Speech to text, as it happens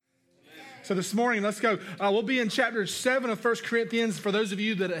So this morning, let's go. We'll be in chapter 7 of 1 Corinthians. For those of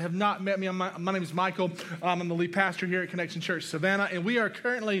you that have not met me, my name is Michael. I'm the lead pastor here at Connection Church Savannah, and we are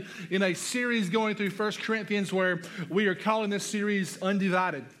currently in a series going through 1 Corinthians where we are calling this series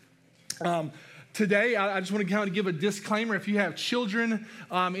Undivided. Today, I just want to kind of give a disclaimer. If you have children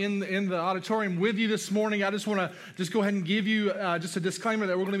in the auditorium with you this morning, I just want to just go ahead and give you just a disclaimer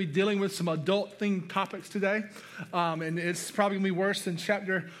that we're going to be dealing with some adult-themed topics today. And it's probably going to be worse than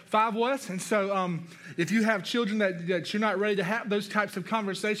chapter 5 was. And so if you have children that you're not ready to have those types of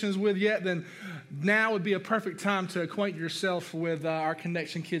conversations with yet, then now would be a perfect time to acquaint yourself with our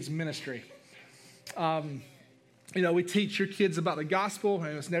Connection Kids ministry. We teach your kids about the gospel,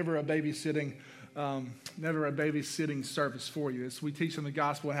 and it's never a babysitting service for you. We teach them the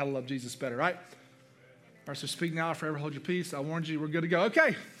gospel and how to love Jesus better, right? All right, so speak now or forever hold your peace. I warned you, we're good to go.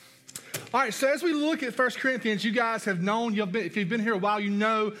 Okay. All right, so as we look at 1 Corinthians, you guys have known, if you've been here a while, you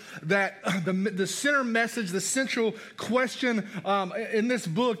know that the center message, the central question in this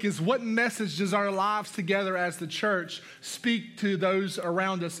book is, what message does our lives together as the church speak to those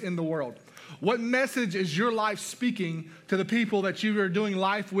around us in the world? What message is your life speaking to the people that you are doing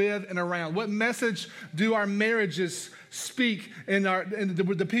life with and around? What message do our marriages speak in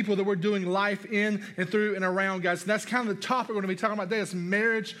the people that we're doing life in and through and around, guys? And that's kind of the topic we're going to be talking about today, is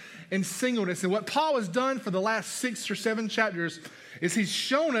marriage and singleness. And what Paul has done for the last 6 or 7 chapters is he's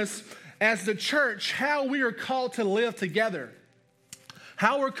shown us as the church how we are called to live together.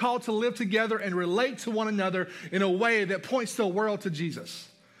 How we're called to live together and relate to one another in a way that points the world to Jesus.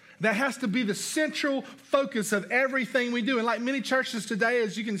 That has to be the central focus of everything we do. And like many churches today,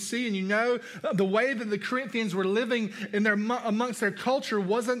 as you can see and you know, the way that the Corinthians were living amongst their culture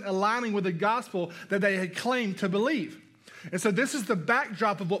wasn't aligning with the gospel that they had claimed to believe. And so this is the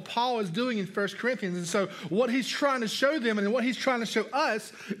backdrop of what Paul is doing in 1 Corinthians. And so what he's trying to show them and what he's trying to show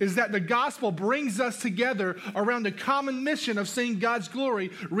us is that the gospel brings us together around a common mission of seeing God's glory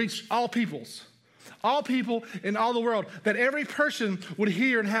reach all peoples. All people in all the world, that every person would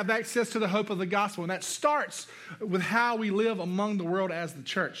hear and have access to the hope of the gospel. And that starts with how we live among the world as the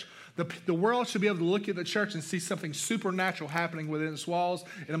church. The world should be able to look at the church and see something supernatural happening within its walls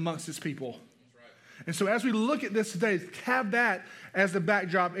and amongst its people. Right. And so as we look at this today, have that as the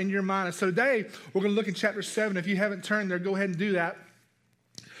backdrop in your mind. And so today, we're going to look in chapter 7. If you haven't turned there, go ahead and do that.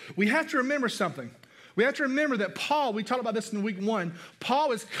 We have to remember something. We have to remember that Paul, we talked about this in week 1,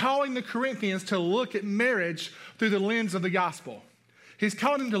 Paul is calling the Corinthians to look at marriage through the lens of the gospel. He's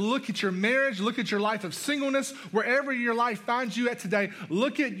calling them to look at your marriage, look at your life of singleness, wherever your life finds you at today.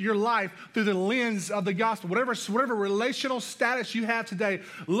 Look at your life through the lens of the gospel. Whatever relational status you have today,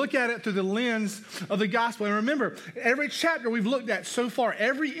 look at it through the lens of the gospel. And remember, every chapter we've looked at so far,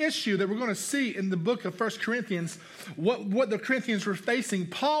 every issue that we're going to see in the book of 1 Corinthians, what the Corinthians were facing,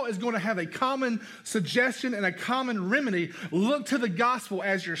 Paul is going to have a common suggestion and a common remedy. Look to the gospel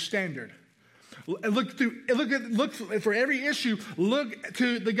as your standard. Look for every issue, look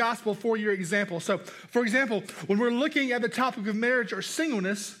to the gospel for your example. So, for example, when we're looking at the topic of marriage or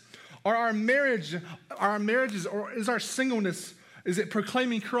singleness, or our marriages, or is our singleness, is it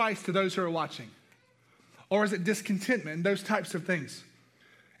proclaiming Christ to those who are watching? Or is it discontentment and those types of things?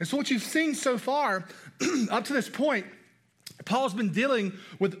 And so what you've seen so far, up to this point, Paul's been dealing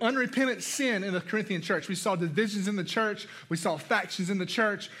with unrepentant sin in the Corinthian church. We saw divisions in the church. We saw factions in the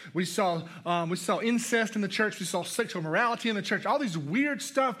church. We saw incest in the church. We saw sexual morality in the church. All these weird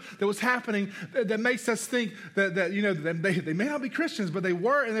stuff that was happening that makes us think that they may not be Christians, but they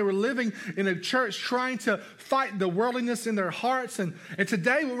were, and they were living in a church trying to fight the worldliness in their hearts. And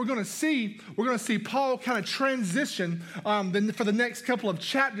today what we're going to see Paul kind of transition for the next couple of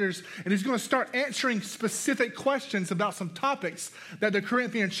chapters, and he's going to start answering specific questions about some topics that the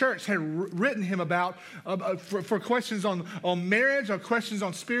Corinthian church had written him about for questions on marriage, or questions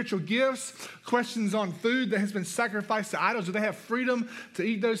on spiritual gifts, questions on food that has been sacrificed to idols. Do they have freedom to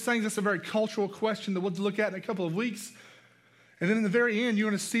eat those things? That's a very cultural question that we'll look at in a couple of weeks. And then in the very end, you're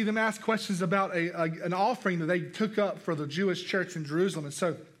going to see them ask questions about an offering that they took up for the Jewish church in Jerusalem.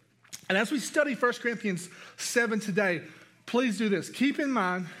 And as we study 1 Corinthians 7 today, please do this. Keep in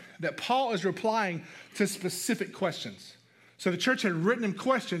mind that Paul is replying to specific questions. So the church had written him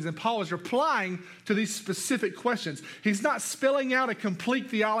questions, and Paul is replying to these specific questions. He's not spelling out a complete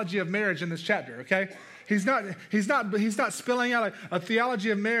theology of marriage in this chapter, okay? He's not spelling out a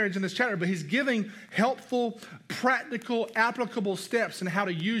theology of marriage in this chapter, but he's giving helpful, practical, applicable steps in how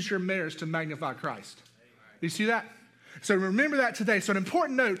to use your marriage to magnify Christ. Do you see that? So remember that today. So an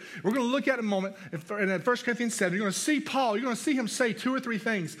important note, we're going to look at in a moment in 1 Corinthians 7. You're going to see Paul. You're going to see him say 2 or 3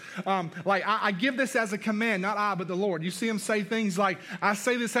 things. Like, I give this as a command, not I, but the Lord. You see him say things like, I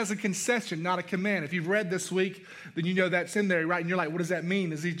say this as a concession, not a command. If you've read this week, then you know that's in there, right? And you're like, what does that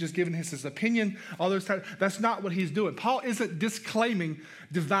mean? Is he just giving his opinion? All those types. That's not what he's doing. Paul isn't disclaiming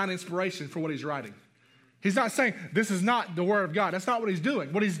divine inspiration for what he's writing. He's not saying this is not the word of God. That's not what he's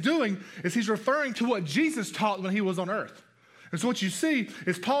doing. What he's doing is he's referring to what Jesus taught when he was on earth. And so what you see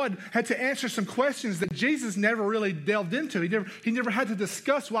is Paul had to answer some questions that Jesus never really delved into. He never had to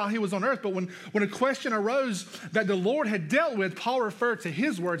discuss while he was on earth. But when a question arose that the Lord had dealt with, Paul referred to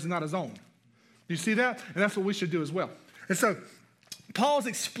his words and not his own. Do you see that? And that's what we should do as well. And so Paul's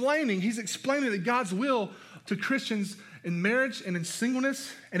explaining that God's will to Christians in marriage and in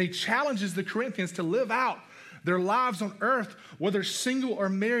singleness, and he challenges the Corinthians to live out their lives on earth, whether single or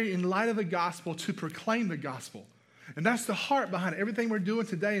married, in light of the gospel, to proclaim the gospel. And that's the heart behind everything we're doing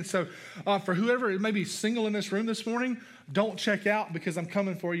today. And so for whoever may be single in this room this morning, don't check out, because I'm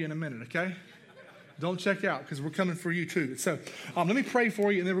coming for you in a minute, okay? Don't check out, because we're coming for you too. So let me pray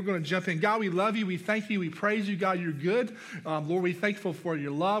for you, and then we're going to jump in. God, we love you. We thank you. We praise you. God, you're good. Lord, we're thankful for your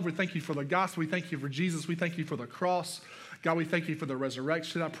love. We thank you for the gospel. We thank you for Jesus. We thank you for the cross. God, we thank you for the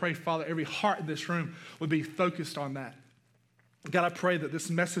resurrection. I pray, Father, every heart in this room would be focused on that. God, I pray that this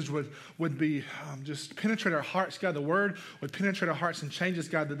message would be just penetrate our hearts. God, the word would penetrate our hearts and change us,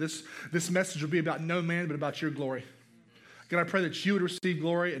 God, that this message would be about no man, but about your glory. God, I pray that you would receive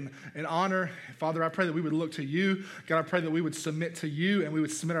glory and honor. Father, I pray that we would look to you. God, I pray that we would submit to you, and we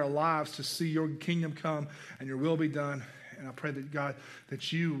would submit our lives to see your kingdom come and your will be done. And I pray that, God,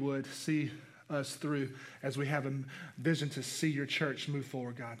 that you would see us through as we have a vision to see your church move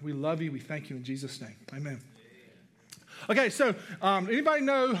forward, God. We love you. We thank you in Jesus' name. Amen. Okay, so anybody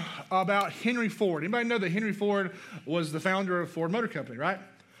know about Henry Ford? Anybody know that Henry Ford was the founder of Ford Motor Company, right?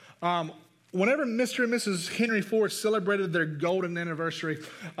 Whenever Mr. and Mrs. Henry Ford celebrated their golden anniversary,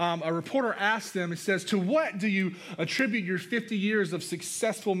 a reporter asked them, it says, to what do you attribute your 50 years of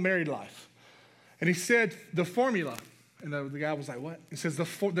successful married life? And he said, the formula. And the guy was like, what? He says,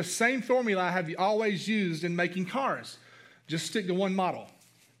 the same formula I have always used in making cars. Just stick to one model.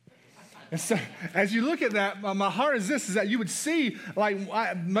 And so as you look at that, my heart is this, is that you would see, like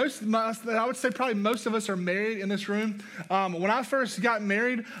I would say probably most of us are married in this room. When I first got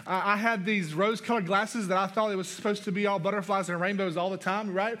married, I had these rose-colored glasses that I thought it was supposed to be all butterflies and rainbows all the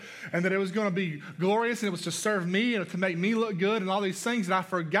time, right? And that it was going to be glorious, and it was to serve me and to make me look good and all these things. And I've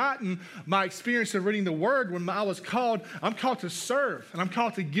forgotten my experience of reading the Word when I'm called to serve, and I'm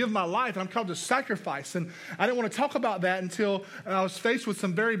called to give my life, and I'm called to sacrifice. And I didn't want to talk about that until I was faced with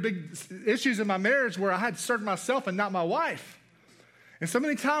some very big issues in my marriage where I had to serve myself and not my wife. And so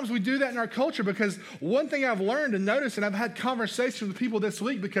many times we do that in our culture, because one thing I've learned and noticed, and I've had conversations with people this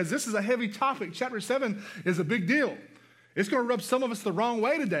week, because this is a heavy topic. Chapter 7 is a big deal. It's going to rub some of us the wrong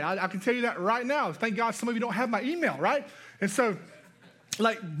way today. I can tell you that right now. Thank God some of you don't have my email, right? And so,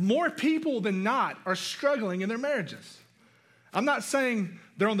 like, more people than not are struggling in their marriages. I'm not saying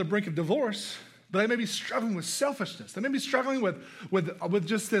they're on the brink of divorce, but they may be struggling with selfishness. They may be struggling with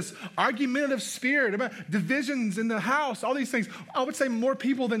just this argumentative spirit, about divisions in the house, all these things. I would say more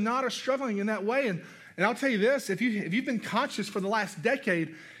people than not are struggling in that way. And I'll tell you this, if you've been conscious for the last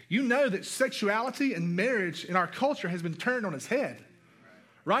decade, you know that sexuality and marriage in our culture has been turned on its head,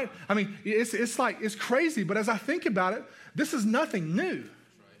 right? I mean, it's crazy, but as I think about it, this is nothing new.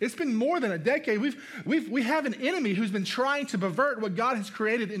 It's been more than a decade. We have an enemy who's been trying to pervert what God has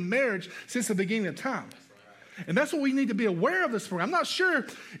created in marriage since the beginning of time. And that's what we need to be aware of this morning. I'm not sure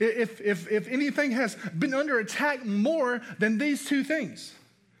if anything has been under attack more than these two things.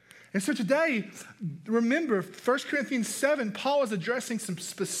 And so today, remember, 1 Corinthians 7, Paul is addressing some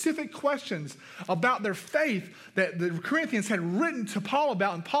specific questions about their faith that the Corinthians had written to Paul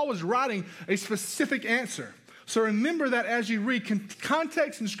about, and Paul was writing a specific answer. So remember that as you read,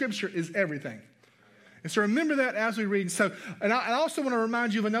 context in Scripture is everything. And so remember that as we read. And I also want to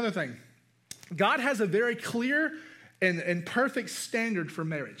remind you of another thing. God has a very clear and perfect standard for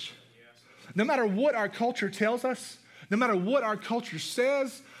marriage. No matter what our culture tells us, no matter what our culture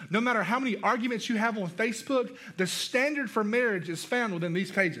says, no matter how many arguments you have on Facebook, the standard for marriage is found within these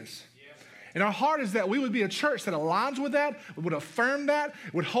pages. And our heart is that we would be a church that aligns with that, would affirm that,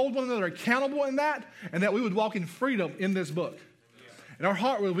 would hold one another accountable in that, and that we would walk in freedom in this book. And our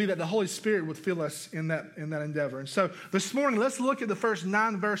heart would be that the Holy Spirit would fill us in that endeavor. And so this morning, let's look at the first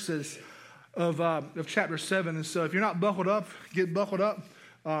 9 verses of chapter 7. And so if you're not buckled up, get buckled up.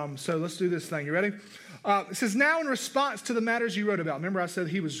 So let's do this thing. You ready? It says, now in response to the matters you wrote about. Remember I said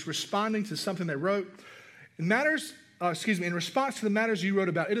he was responding to something they wrote. In matters in response to the matters you wrote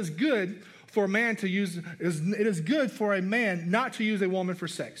about, it is good for a man not to use a woman for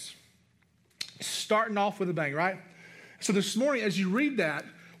sex. Starting off with a bang, right? So this morning, as you read that,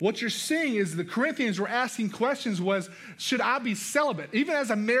 what you're seeing is the Corinthians were asking questions was, should I be celibate? Even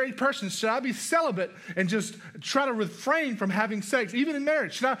as a married person, should I be celibate and just try to refrain from having sex? Even in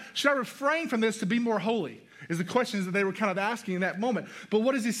marriage, should I refrain from this to be more holy? Is the questions that they were kind of asking in that moment. But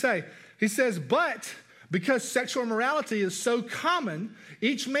what does he say? He says, but because sexual immorality is so common,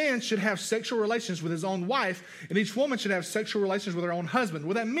 each man should have sexual relations with his own wife, and each woman should have sexual relations with her own husband.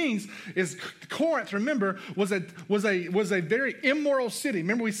 What that means is Corinth, remember, was a very immoral city.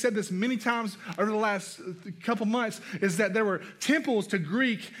 Remember, we said this many times over the last couple months, is that there were temples to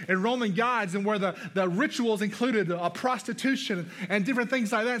Greek and Roman gods, and where the rituals included prostitution and different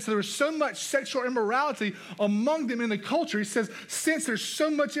things like that. So there was so much sexual immorality among them in the culture. He says, since there's so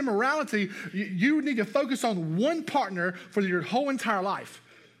much immorality, you need to focus on one partner for your whole entire life.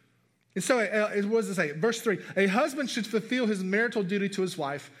 And so, what does it say? Verse 3, a husband should fulfill his marital duty to his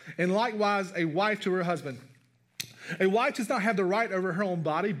wife, and likewise a wife to her husband. A wife does not have the right over her own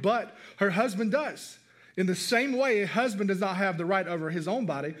body, but her husband does. In the same way, a husband does not have the right over his own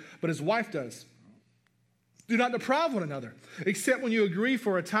body, but his wife does. Do not deprive one another, except when you agree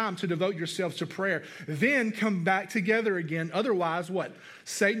for a time to devote yourselves to prayer. Then come back together again. Otherwise, what?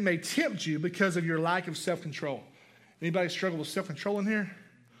 Satan may tempt you because of your lack of self-control. Anybody struggle with self-control in here?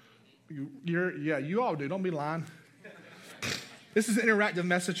 You all do. Don't be lying. This is an interactive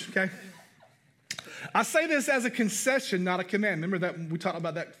message, okay? I say this as a concession, not a command. Remember that we talked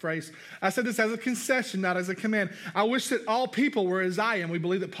about that phrase? I said this as a concession, not as a command. I wish that all people were as I am. We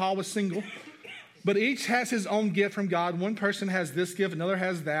believe that Paul was single. But each has his own gift from God. One person has this gift, another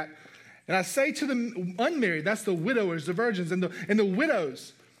has that. And I say to the unmarried, that's the widowers, the virgins, and the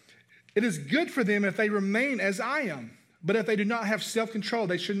widows, it is good for them if they remain as I am. But if they do not have self-control,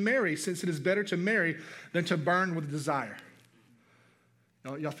 they should marry, since it is better to marry than to burn with desire.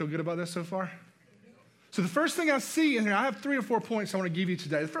 Y'all feel good about this so far? So the first thing I see in here, I have 3 or 4 points I want to give you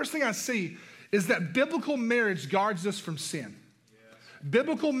today. The first thing I see is that biblical marriage guards us from sin.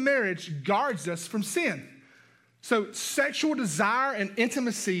 Biblical marriage guards us from sin. So sexual desire and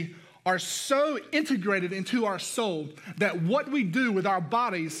intimacy are so integrated into our soul that what we do with our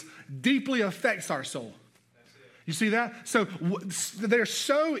bodies deeply affects our soul. You see that? So they're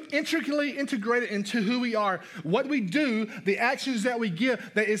so intricately integrated into who we are. What we do, the actions that we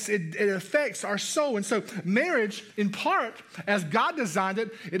give, that it affects our soul. And so marriage, in part, as God designed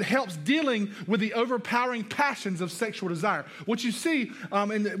it, it helps dealing with the overpowering passions of sexual desire. What you see,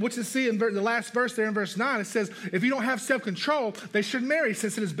 in the last verse there in verse 9, it says, if you don't have self-control, they should marry,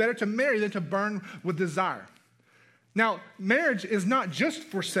 since it is better to marry than to burn with desire. Now, marriage is not just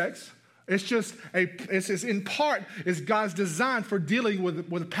for sex. It's in part is God's design for dealing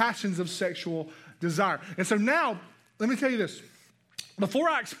with passions of sexual desire. And so now, let me tell you this. Before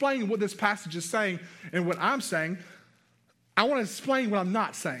I explain what this passage is saying and what I'm saying, I want to explain what I'm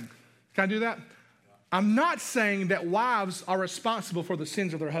not saying. Can I do that? I'm not saying that wives are responsible for the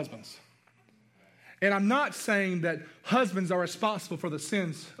sins of their husbands. And I'm not saying that husbands are responsible for the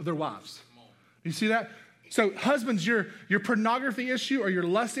sins of their wives. You see that? So husbands, your pornography issue or your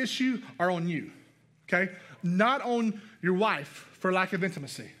lust issue are on you, okay? Not on your wife for lack of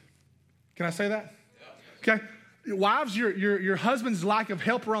intimacy. Can I say that? Okay? Wives, your husband's lack of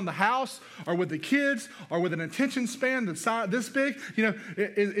help around the house or with the kids or with an attention span that's this big,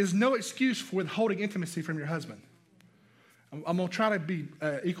 is no excuse for withholding intimacy from your husband. I'm going to try to be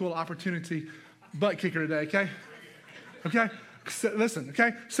equal opportunity butt kicker today, okay? Okay? So, listen,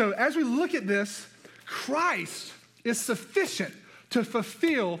 okay? So as we look at this, Christ is sufficient to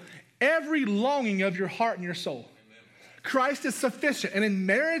fulfill every longing of your heart and your soul. Christ is sufficient. And in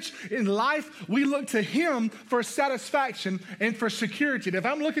marriage, in life, we look to him for satisfaction and for security. And if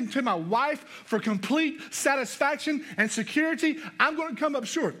I'm looking to my wife for complete satisfaction and security, I'm going to come up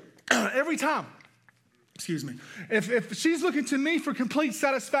short every time. Excuse me. If she's looking to me for complete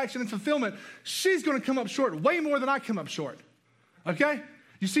satisfaction and fulfillment, she's going to come up short way more than I come up short. Okay?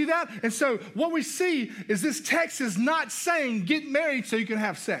 You see that? And so what we see is this text is not saying get married so you can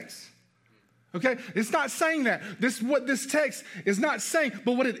have sex. Okay? It's not saying that. What this text is not saying,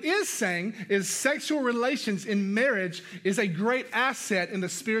 but what it is saying is sexual relations in marriage is a great asset in the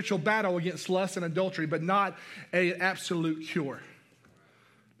spiritual battle against lust and adultery, but not an absolute cure.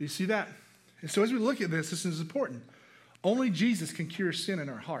 Do you see that? And so as we look at this is important. Only Jesus can cure sin in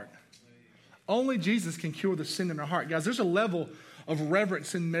our heart. Only Jesus can cure the sin in our heart. Guys, there's a level of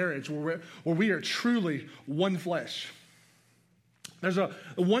reverence in marriage where we are truly one flesh. There's a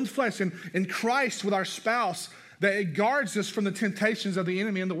one flesh in Christ with our spouse. that it guards us from the temptations of the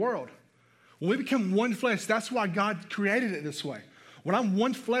enemy in the world. When we become one flesh, that's why God created it this way. When I'm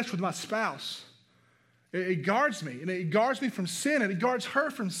one flesh with my spouse, it guards me, and it guards me from sin, and it guards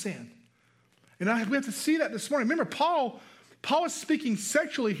her from sin. And we have to see that this morning. Remember, Paul is speaking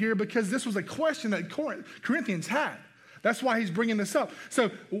sexually here because this was a question that Corinthians had. That's why he's bringing this up. So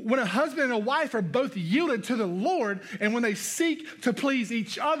when a husband and a wife are both yielded to the Lord, and when they seek to please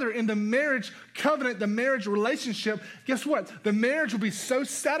each other in the marriage covenant, the marriage relationship, guess what? The marriage will be so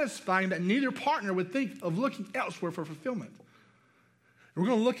satisfying that neither partner would think of looking elsewhere for fulfillment. We're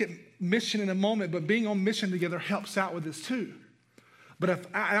going to look at mission in a moment, but being on mission together helps out with this too. But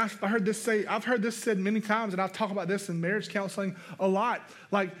I've heard this said many times, and I've talked about this in marriage counseling a lot.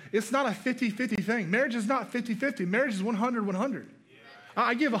 Like, it's not a 50-50 thing. Marriage is not 50-50. Marriage is 100-100. Yeah.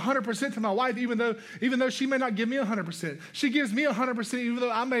 I give 100% to my wife, even though she may not give me 100%. She gives me 100%, even though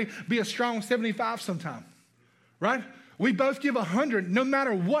I may be a strong 75 sometime. Right? We both give 100 no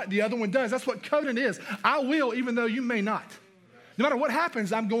matter what the other one does. That's what covenant is. I will, even though you may not. No matter what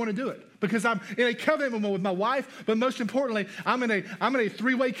happens, I'm going to do it because I'm in a covenant with my wife, but most importantly, I'm in a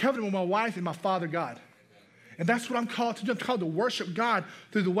three-way covenant with my wife and my Father God. And that's what I'm called to do. I'm called to worship God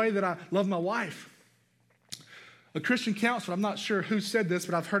through the way that I love my wife. A Christian counselor, I'm not sure who said this,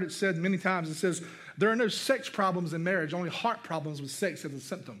 but I've heard it said many times. It says, there are no sex problems in marriage, only heart problems with sex as a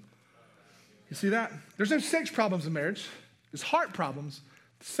symptom. You see that? There's no sex problems in marriage. There's heart problems.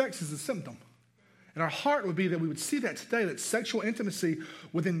 Sex is a symptom. And our heart would be that we would see that today, that sexual intimacy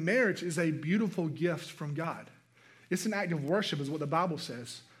within marriage is a beautiful gift from God. It's an act of worship is what the Bible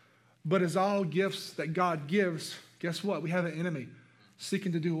says. But as all gifts that God gives, guess what? We have an enemy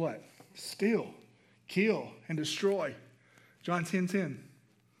seeking to do what? Steal, kill, and destroy. John 10:10.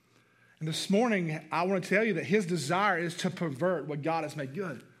 And this morning, I want to tell you that his desire is to pervert what God has made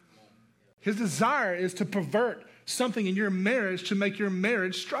good. His desire is to pervert something in your marriage to make your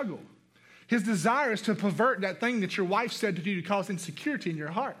marriage struggle. His desire is to pervert that thing that your wife said to you to cause insecurity in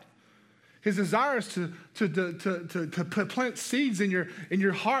your heart. His desire is to plant seeds in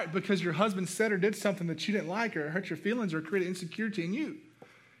your heart because your husband said or did something that you didn't like or hurt your feelings or created insecurity in you.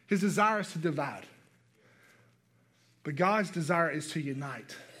 His desire is to divide. But God's desire is to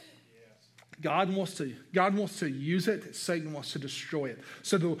unite. God wants to use it. Satan wants to destroy it.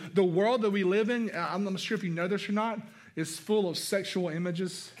 So the world that we live in, I'm not sure if you know this or not, is full of sexual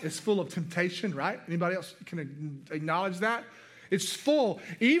images. It's full of temptation, right? Anybody else can acknowledge that? It's full.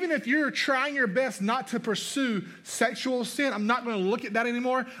 Even if you're trying your best not to pursue sexual sin, I'm not going to look at that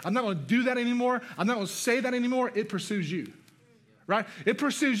anymore. I'm not going to do that anymore. I'm not going to say that anymore. It pursues you, right? It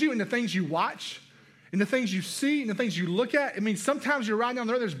pursues you in the things you watch, in the things you see, in the things you look at. I mean, sometimes you're riding down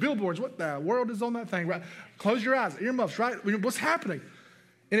the road, there's billboards. What the world is on that thing, right? Close your eyes, earmuffs, right? What's happening?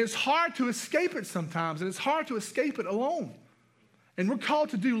 And it's hard to escape it sometimes, and it's hard to escape it alone. And we're called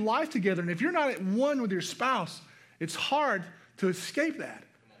to do life together, and if you're not at one with your spouse, it's hard to escape that.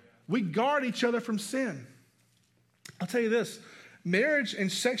 We guard each other from sin. I'll tell you this, marriage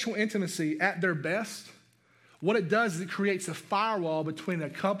and sexual intimacy at their best, what it does is it creates a firewall between a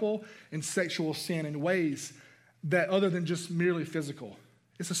couple and sexual sin in ways that other than just merely physical.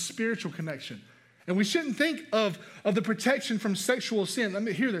 It's a spiritual connection. And we shouldn't think of the protection from sexual sin. Let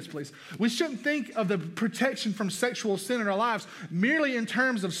me hear this, please. We shouldn't think of the protection from sexual sin in our lives merely in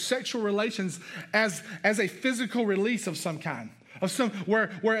terms of sexual relations as a physical release of some kind, where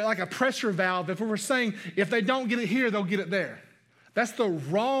like a pressure valve. If we were saying if they don't get it here, they'll get it there. That's the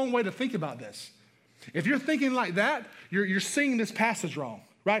wrong way to think about this. If you're thinking like that, you're seeing this passage wrong,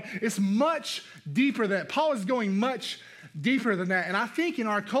 right? It's much deeper than that. Paul is going much deeper than that. And I think in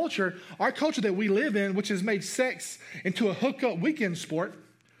our culture that we live in, which has made sex into a hookup weekend sport,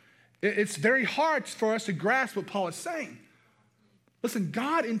 it's very hard for us to grasp what Paul is saying. Listen,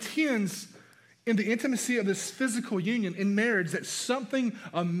 God intends in the intimacy of this physical union in marriage that something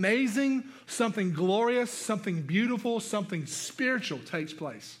amazing, something glorious, something beautiful, something spiritual takes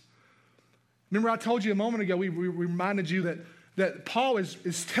place. Remember I told you a moment ago, we reminded you that Paul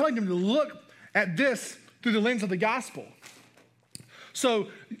is telling them to look at this through the lens of the gospel. So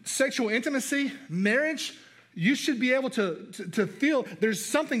sexual intimacy, marriage, you should be able to feel there's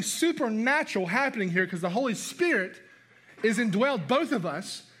something supernatural happening here because the Holy Spirit is indwelled both of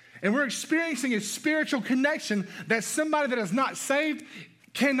us, and we're experiencing a spiritual connection that somebody that is not saved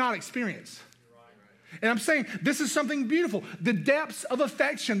cannot experience. And I'm saying this is something beautiful. The depths of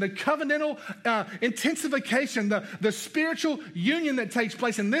affection, the covenantal intensification, the spiritual union that takes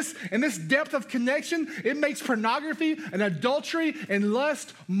place in this depth of connection, it makes pornography and adultery and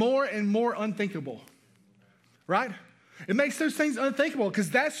lust more and more unthinkable, right? It makes those things unthinkable because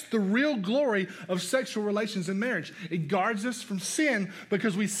that's the real glory of sexual relations in marriage. It guards us from sin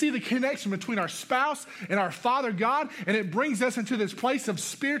because we see the connection between our spouse and our Father God, and it brings us into this place of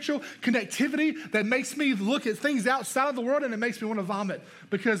spiritual connectivity that makes me look at things outside of the world, and it makes me want to vomit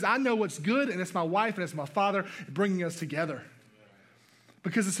because I know what's good, and it's my wife and it's my Father bringing us together.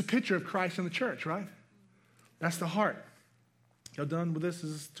 Because it's a picture of Christ in the church, right? That's the heart. Y'all done with this?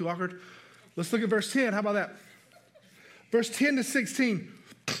 Is this too awkward? Let's look at verse 10. How about that? Verse 10 to 16,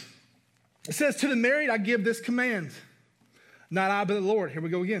 it says, to the married I give this command, not I but the Lord. Here we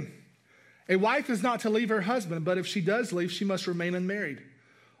go again. A wife is not to leave her husband, but if she does leave, she must remain unmarried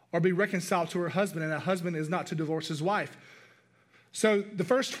or be reconciled to her husband, and a husband is not to divorce his wife. So the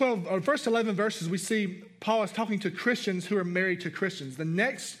first 11 verses, we see Paul is talking to Christians who are married to Christians. The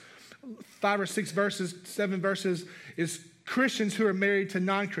next 5 or 6 verses, 7 verses is Christians who are married to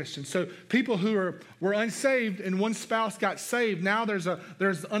non-Christians. So people who were unsaved and one spouse got saved. Now there's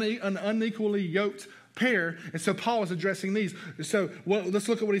an unequally yoked pair. And so Paul is addressing these. So let's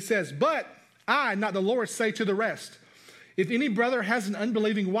look at what he says. But I, not the Lord, say to the rest, if any brother has an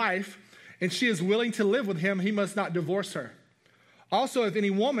unbelieving wife and she is willing to live with him, he must not divorce her. Also, if any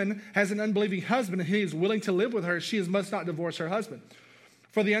woman has an unbelieving husband and he is willing to live with her, she must not divorce her husband.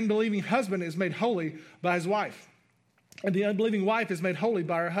 For the unbelieving husband is made holy by his wife, and the unbelieving wife is made holy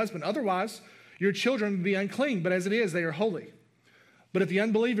by her husband. Otherwise, your children will be unclean, but as it is, they are holy. But if the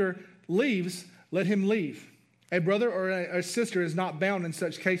unbeliever leaves, let him leave. A brother or a sister is not bound in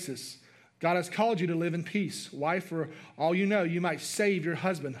such cases. God has called you to live in peace. Wife, for all you know, you might save your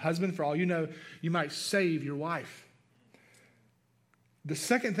husband. Husband, for all you know, you might save your wife. The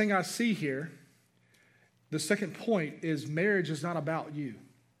second thing I see here, the second point is marriage is not about you.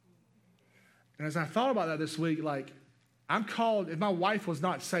 And as I thought about that this week, I'm called, if my wife was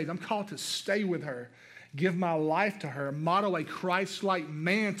not saved, I'm called to stay with her, give my life to her, model a Christ-like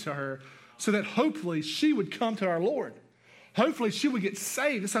man to her so that hopefully she would come to our Lord. Hopefully she would get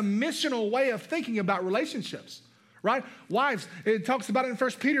saved. It's a missional way of thinking about relationships, right? Wives, it talks about it in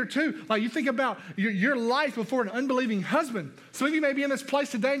 1 Peter 2. You think about your life before an unbelieving husband. Some of you may be in this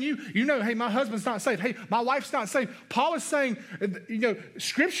place today and you know, hey, my husband's not saved. Hey, my wife's not saved. Paul is saying,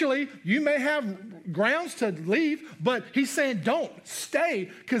 scripturally, you may have grounds to leave, but he's saying don't stay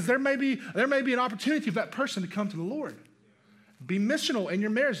because there may be an opportunity for that person to come to the Lord. Be missional in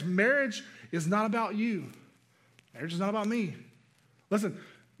your marriage. Marriage is not about you. Marriage is not about me. Listen,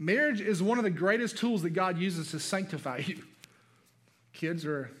 marriage is one of the greatest tools that God uses to sanctify you. Kids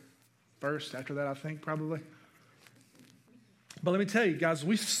are first after that, I think, probably. But let me tell you, guys,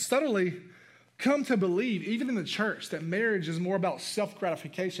 we subtly come to believe, even in the church, that marriage is more about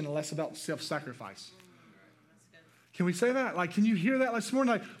self-gratification and less about self-sacrifice. Can we say that? Can you hear that this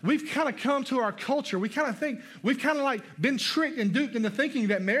morning? We've kind of come to our culture. We kind of think, we've kind of been tricked and duped into thinking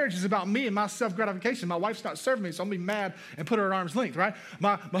that marriage is about me and my self-gratification. My wife's not serving me, so I'm going to be mad and put her at arm's length, right?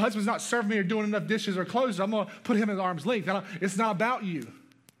 My husband's not serving me or doing enough dishes or clothes, so I'm going to put him at arm's length. It's not about you.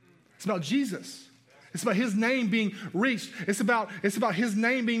 It's about Jesus. It's about his name being reached. It's about his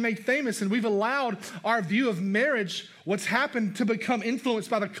name being made famous. And we've allowed our view of marriage, what's happened, to become influenced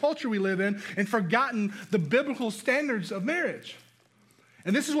by the culture we live in and forgotten the biblical standards of marriage.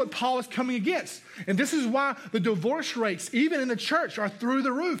 And this is what Paul is coming against. And this is why the divorce rates, even in the church, are through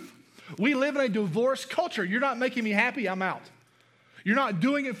the roof. We live in a divorce culture. You're not making me happy, I'm out. You're not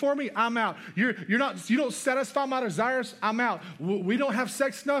doing it for me, I'm out. You don't satisfy my desires, I'm out. We don't have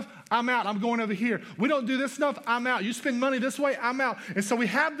sex enough, I'm out. I'm going over here. We don't do this enough, I'm out. You spend money this way, I'm out. And so we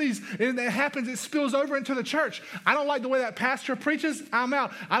have these, and it happens, it spills over into the church. I don't like the way that pastor preaches, I'm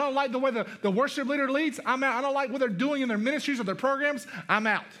out. I don't like the way the worship leader leads, I'm out. I don't like what they're doing in their ministries or their programs, I'm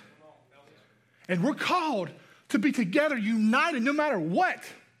out. And we're called to be together, united, no matter what.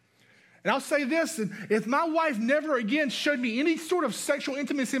 And I'll say this, if my wife never again showed me any sort of sexual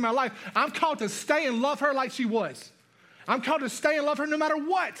intimacy in my life, I'm called to stay and love her like she was. I'm called to stay and love her no matter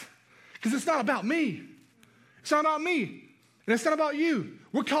what, because it's not about me. It's not about me, and it's not about you.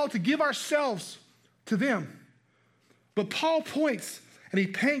 We're called to give ourselves to them. But Paul points and he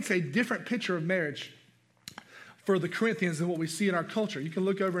paints a different picture of marriage for the Corinthians than what we see in our culture. You can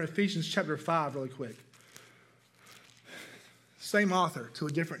look over in Ephesians chapter 5 really quick. Same author to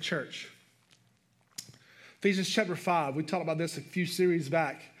a different church. Ephesians chapter 5, we talked about this a few series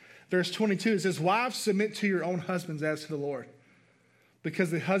back. Verse 22, it says, wives, submit to your own husbands as to the Lord,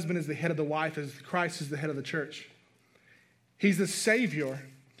 because the husband is the head of the wife, as Christ is the head of the church. He's the Savior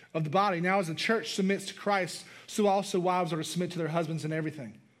of the body. Now as the church submits to Christ, so also wives are to submit to their husbands in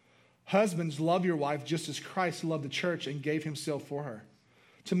everything. Husbands, love your wife just as Christ loved the church and gave himself for her,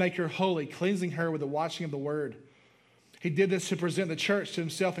 to make her holy, cleansing her with the washing of the word, He did this to present the church to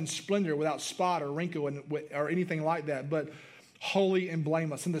himself in splendor, without spot or wrinkle or anything like that, but holy and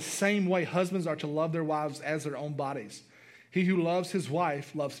blameless. In the same way, husbands are to love their wives as their own bodies. He who loves his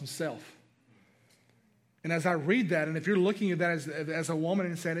wife loves himself. And as I read that, and if you're looking at that as a woman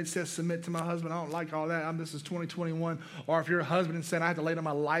and saying, it says submit to my husband, I don't like all that, this is 2021. Or if you're a husband and saying, I have to lay down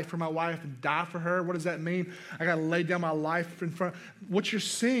my life for my wife and die for her, what does that mean? I got to lay down my life in front. What you're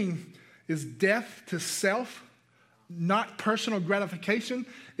seeing is death to self, not personal gratification,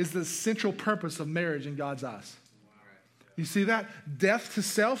 is the central purpose of marriage in God's eyes. You see that? Death to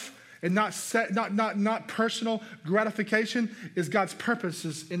self and not personal gratification is God's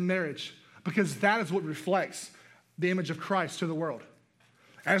purposes in marriage, because that is what reflects the image of Christ to the world.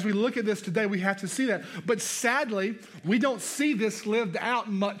 As we look at this today, we have to see that. But sadly, we don't see this lived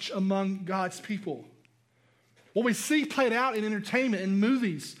out much among God's people. What we see played out in entertainment, in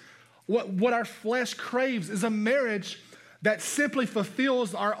movies, what our flesh craves is a marriage that simply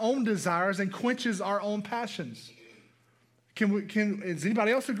fulfills our own desires and quenches our own passions. Does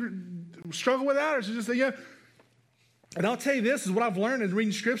anybody else struggle with that? Or is it just that, yeah? And I'll tell you this is what I've learned in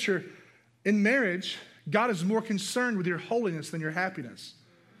reading Scripture. In marriage, God is more concerned with your holiness than your happiness.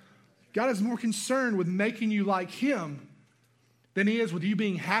 God is more concerned with making you like Him than He is with you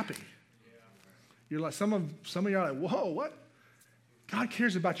being happy. You're like, some of you are like, whoa, what? God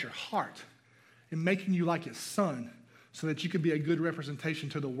cares about your heart and making you like His Son so that you can be a good representation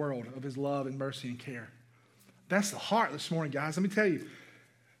to the world of His love and mercy and care. That's the heart this morning, guys. Let me tell you,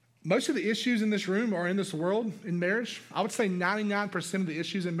 most of the issues in this room or in this world in marriage, I would say 99% of the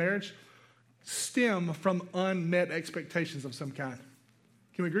issues in marriage stem from unmet expectations of some kind.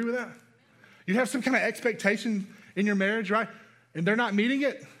 Can we agree with that? You have some kind of expectation in your marriage, right? And they're not meeting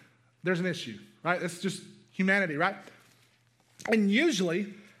it, there's an issue, right? That's just humanity, right? And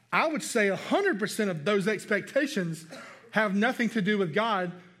usually, I would say 100% of those expectations have nothing to do with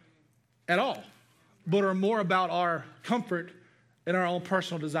God at all, but are more about our comfort and our own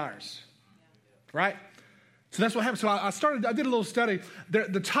personal desires, right? So that's what happened. So I did a little study.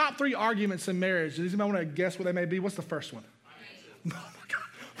 The top 3 arguments in marriage, does anybody want to guess what they may be? What's the first one? Oh my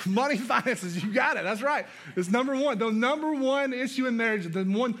God. Money, finances. You got it. That's right. It's number one. The number one issue in marriage,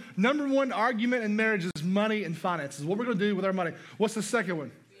 number one argument in marriage is money and finances. What we're going to do with our money. What's the second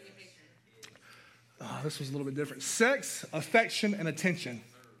one? Oh, this was a little bit different. Sex, affection, and attention.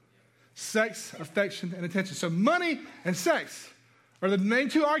 Sex, affection, and attention. So money and sex are the main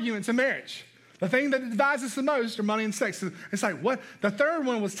 2 arguments in marriage. The thing that divides us the most are money and sex. It's like, what? The third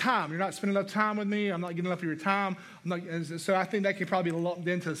one was time. You're not spending enough time with me. I'm not getting enough of your time. So I think that can probably be lumped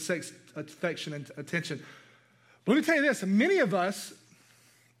into sex, affection, and attention. But let me tell you this. Many of us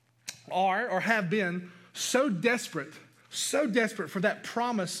are or have been so desperate for that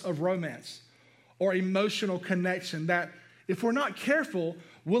promise of romance or emotional connection that if we're not careful,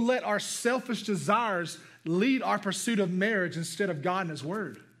 we'll let our selfish desires lead our pursuit of marriage instead of God and His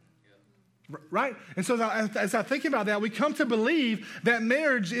Word. Right? And so as I think about that, we come to believe that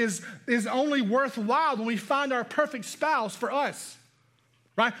marriage is only worthwhile when we find our perfect spouse for us.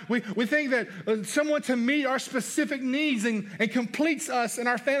 Right? We think that someone to meet our specific needs and completes us in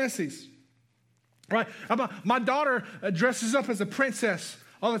our fantasies. Right? My daughter dresses up as a princess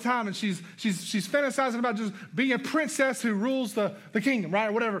all the time, and she's fantasizing about just being a princess who rules the kingdom, right,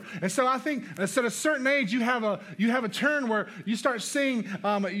 or whatever. And so I think at a certain age, you have a turn where you start seeing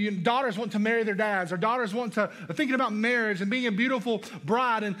daughters want to marry their dads, or daughters want to thinking about marriage and being a beautiful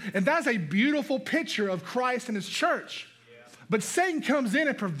bride, and that's a beautiful picture of Christ and His church. Yeah. But Satan comes in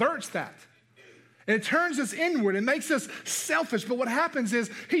and perverts that. And it turns us inward and makes us selfish. But what happens is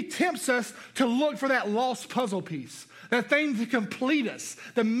he tempts us to look for that lost puzzle piece, that thing to complete us,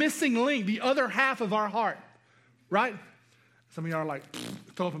 the missing link, the other half of our heart, right? Some of y'all are like,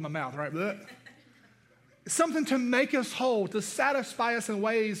 throw up in my mouth, right? Blech. Something to make us whole, to satisfy us in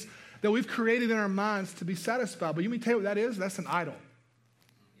ways that we've created in our minds to be satisfied. But you mean tell you what that is? That's an idol.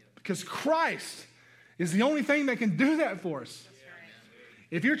 Because Christ is the only thing that can do that for us.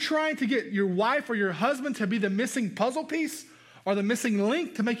 If you're trying to get your wife or your husband to be the missing puzzle piece or the missing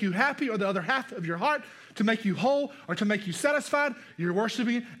link to make you happy, or the other half of your heart to make you whole or to make you satisfied, you're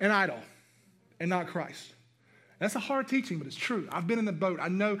worshiping an idol and not Christ. That's a hard teaching, but it's true. I've been in the boat. I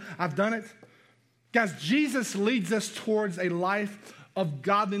know I've done it. Guys, Jesus leads us towards a life of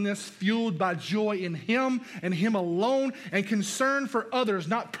godliness fueled by joy in Him and Him alone, and concern for others,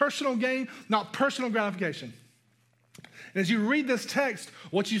 not personal gain, not personal gratification. And as you read this text,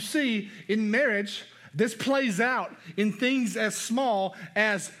 what you see in marriage, this plays out in things as small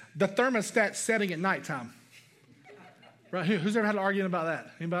as the thermostat setting at nighttime. Right? Who's ever had an argument about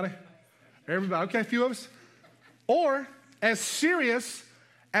that? Anybody? Everybody? Okay, a few of us. or as serious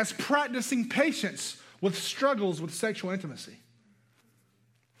as practicing patience with struggles with sexual intimacy.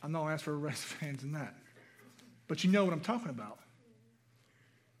 I'm not going to ask for a raise of hands in that. But you know what I'm talking about.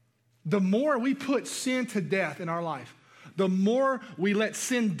 The more we put sin to death in our life, the more we let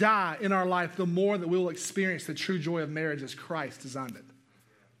sin die in our life, the more that we'll experience the true joy of marriage as Christ designed it.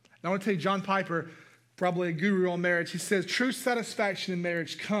 Now, I want to tell you, John Piper, probably a guru on marriage, he says, true satisfaction in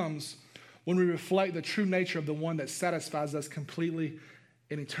marriage comes when we reflect the true nature of the one that satisfies us completely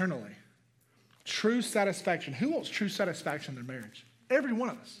and eternally. True satisfaction. Who wants true satisfaction in their marriage? Every one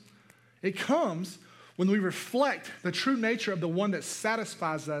of us. It comes when we reflect the true nature of the one that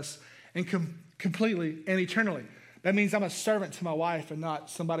satisfies us and completely and eternally. That means I'm a servant to my wife and not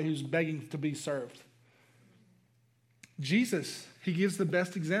somebody who's begging to be served. Jesus, he gives the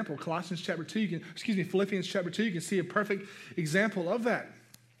best example. Philippians chapter 2, you can see a perfect example of that.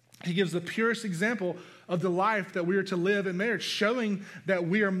 He gives the purest example of the life that we are to live in marriage, showing that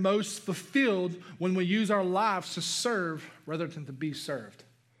we are most fulfilled when we use our lives to serve rather than to be served.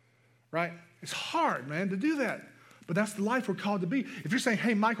 Right? It's hard, man, to do that. But that's the life we're called to be. If you're saying,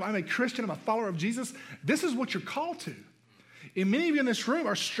 hey, Michael, I'm a Christian, I'm a follower of Jesus, this is what you're called to. And many of you in this room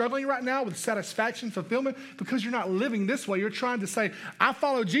are struggling right now with satisfaction, fulfillment, because you're not living this way. You're trying to say, I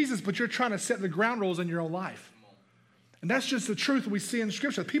follow Jesus, but you're trying to set the ground rules in your own life. And that's just the truth we see in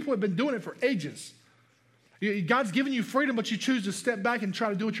Scripture. People have been doing it for ages. God's given you freedom, but you choose to step back and try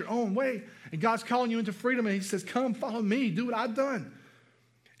to do it your own way. And God's calling you into freedom, and he says, come, follow me, do what I've done.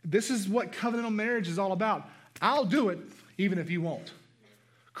 This is what covenantal marriage is all about. I'll do it even if you won't.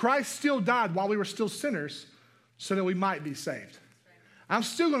 Christ still died while we were still sinners so that we might be saved. I'm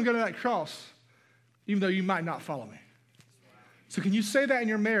still going to go to that cross even though you might not follow me. So can you say that in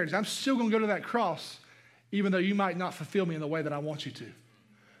your marriage? I'm still going to go to that cross even though you might not fulfill me in the way that I want you to.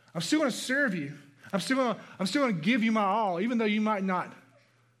 I'm still going to serve you. I'm still going to give you my all even though you might not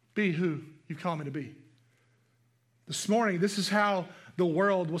be who you call me to be. This morning, this is how the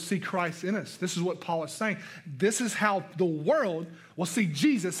world will see Christ in us. This is what Paul is saying. This is how the world will see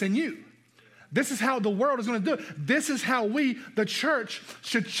Jesus in you. This is how the world is going to do it. This is how we, the church,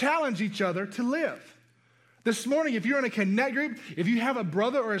 should challenge each other to live. This morning, if you're in a connect group, if you have a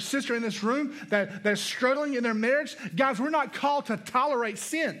brother or a sister in this room that's struggling in their marriage, guys, we're not called to tolerate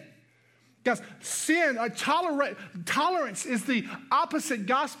sin. Guys, tolerance is the opposite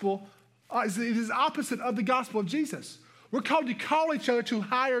gospel. It is opposite of the gospel of Jesus. We're called to call each other to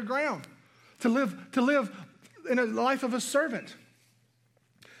higher ground, to live in a life of a servant.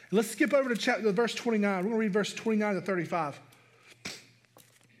 Let's skip over to verse 29. We're going to read verse 29 to 35.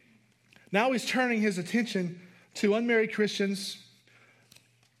 Now he's turning his attention to unmarried Christians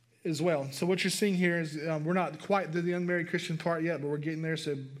as well. So what you're seeing here is we're not quite to the unmarried Christian part yet, but we're getting there.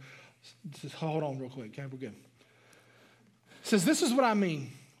 So just hold on real quick. Okay, we're good. It says, this is what I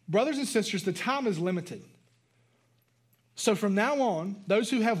mean. Brothers and sisters, the time is limited. So from now on, those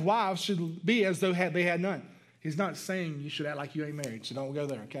who have wives should be as though they had none. He's not saying you should act like you ain't married, so don't go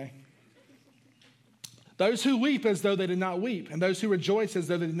there, okay? Those who weep as though they did not weep, and those who rejoice as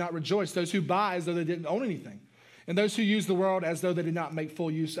though they did not rejoice, those who buy as though they didn't own anything, and those who use the world as though they did not make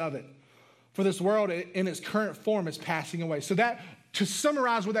full use of it. For this world in its current form is passing away. So that, to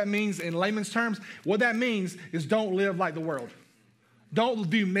summarize what that means in layman's terms, what that means is don't live like the world. Don't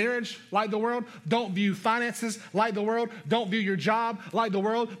view marriage like the world. Don't view finances like the world. Don't view your job like the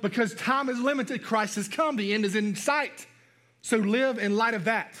world, because time is limited. Christ has come. The end is in sight. So live in light of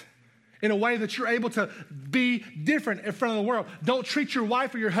that in a way that you're able to be different in front of the world. Don't treat your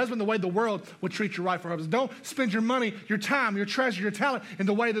wife or your husband the way the world would treat your wife or husband. Don't spend your money, your time, your treasure, your talent in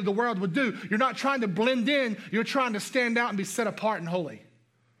the way that the world would do. You're not trying to blend in. You're trying to stand out and be set apart and holy.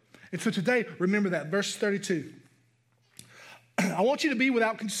 And so today, remember that. Verse 32. I want you to be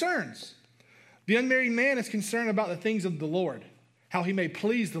without concerns. The unmarried man is concerned about the things of the Lord, how he may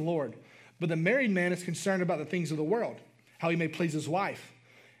please the Lord. But the married man is concerned about the things of the world, how he may please his wife.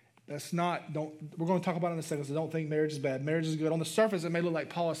 We're going to talk about it in a second, so don't think marriage is bad. Marriage is good. On the surface, it may look like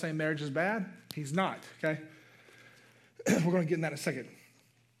Paul is saying marriage is bad. He's not, okay? We're going to get in that in a second.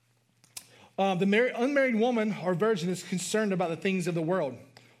 The unmarried woman or virgin is concerned about the things of the world,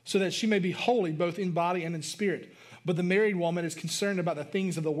 so that she may be holy both in body and in spirit. But the married woman is concerned about the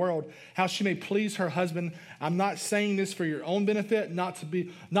things of the world, how she may please her husband. I'm not saying this for your own benefit, not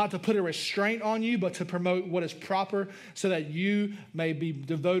to put a restraint on you, but to promote what is proper, so that you may be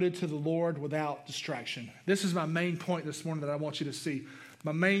devoted to the Lord without distraction. This is my main point this morning that I want you to see.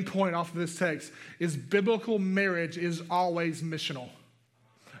 My main point off of this text is biblical marriage is always missional.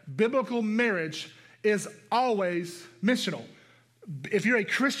 Biblical marriage is always missional. If you're a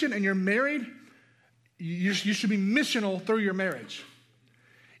Christian and you're married, you should be missional through your marriage.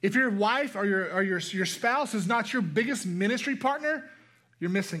 If your wife or your spouse is not your biggest ministry partner,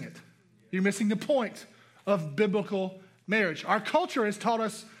 you're missing it. You're missing the point of biblical marriage. Our culture has taught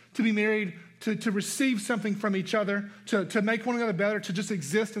us to be married to receive something from each other, to make one another better, to just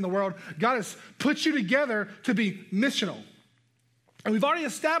exist in the world. God has put you together to be missional. And we've already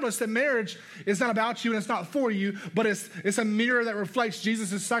established that marriage is not about you and it's not for you, but it's a mirror that reflects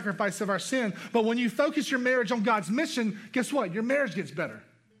Jesus' sacrifice of our sin. But when you focus your marriage on God's mission, guess what? Your marriage gets better.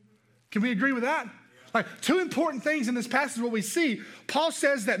 Can we agree with that? Like, two important things in this passage, what we see, Paul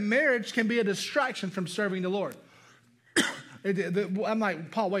says that marriage can be a distraction from serving the Lord. I'm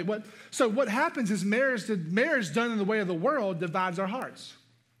like, Paul, wait, what? So what happens is marriage done in the way of the world divides our hearts.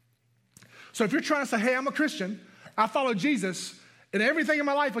 So if you're trying to say, hey, I'm a Christian, I follow Jesus, and everything in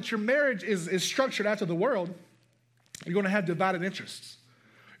my life, but your marriage is structured after the world, you're going to have divided interests.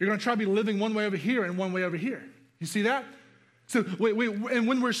 You're going to try to be living one way over here and one way over here. You see that? So and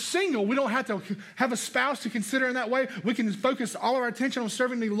when we're single, we don't have to have a spouse to consider in that way. We can focus all of our attention on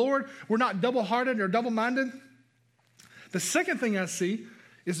serving the Lord. We're not double-hearted or double-minded. The second thing I see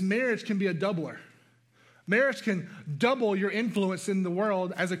is marriage can be a doubler. Marriage can double your influence in the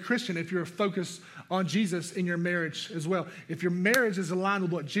world as a Christian if you're focused on Jesus in your marriage as well. If your marriage is aligned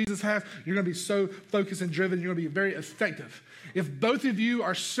with what Jesus has, you're going to be so focused and driven, you're going to be very effective. If both of you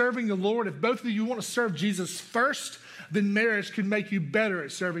are serving the Lord, if both of you want to serve Jesus first, then marriage can make you better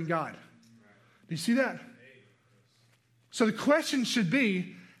at serving God. Do you see that? So the question should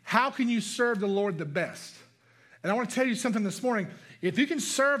be, how can you serve the Lord the best? And I want to tell you something this morning. If you can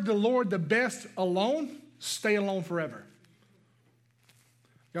serve the Lord the best alone, stay alone forever.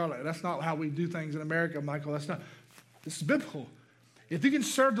 Y'all, that's not how we do things in America, Michael. This is biblical. If you can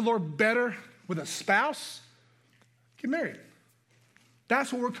serve the Lord better with a spouse, get married.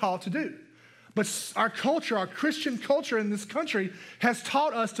 That's what we're called to do. But our culture, our Christian culture in this country has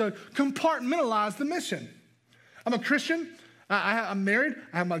taught us to compartmentalize the mission. I'm a Christian. I'm married.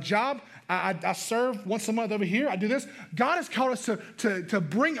 I have my job. I serve once a month over here. I do this. God has called us to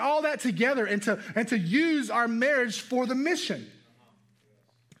bring all that together and to use our marriage for the mission.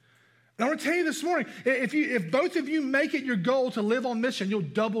 And I want to tell you this morning, if both of you make it your goal to live on mission, you'll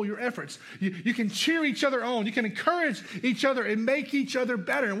double your efforts. You can cheer each other on. You can encourage each other and make each other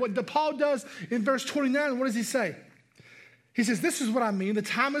better. And what Paul does in verse 29, what does he say? He says, this is what I mean. The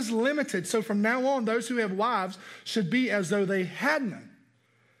time is limited. So from now on, those who have wives should be as though they had none.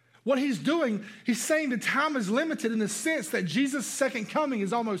 What he's doing, he's saying the time is limited in the sense that Jesus' second coming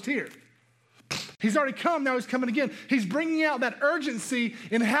is almost here. He's already come, now he's coming again. He's bringing out that urgency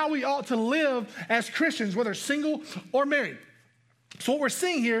in how we ought to live as Christians, whether single or married. So what we're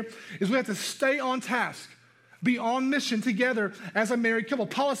seeing here is we have to stay on task, be on mission together as a married couple.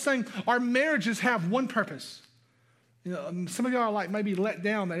 Paul is saying our marriages have one purpose. You know, some of y'all are like maybe let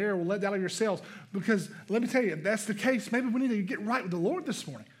down, the air will let down of yourselves, because let me tell you, if that's the case, maybe we need to get right with the Lord this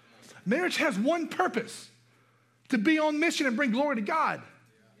morning. Marriage has one purpose, to be on mission and bring glory to God.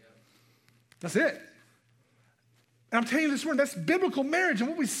 That's it. And I'm telling you this morning, that's biblical marriage. And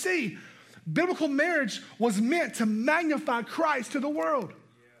what we see, biblical marriage was meant to magnify Christ to the world.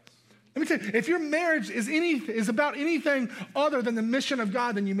 Let me tell you, if your marriage is about anything other than the mission of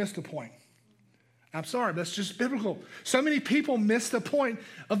God, then you missed the point. I'm sorry, that's just biblical. So many people miss the point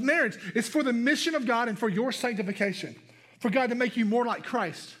of marriage. It's for the mission of God and for your sanctification, for God to make you more like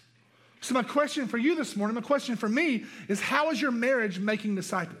Christ. So my question for you this morning, my question for me is, how is your marriage making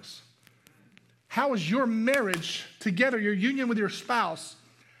disciples? How is your marriage together, your union with your spouse,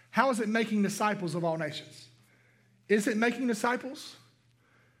 how is it making disciples of all nations? Is it making disciples?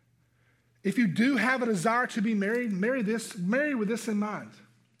 If you do have a desire to be married, marry with this in mind.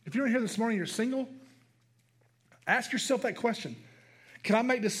 If you're in here this morning, you're single, ask yourself that question. Can I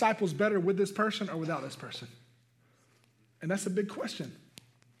make disciples better with this person or without this person? And that's a big question.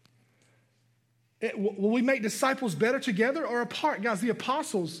 Will we make disciples better together or apart? Guys, the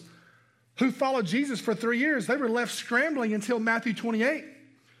apostles who followed Jesus for 3 years, they were left scrambling until Matthew 28.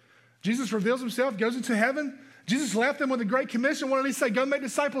 Jesus reveals himself, goes into heaven. Jesus left them with a great commission. What did he say? Go make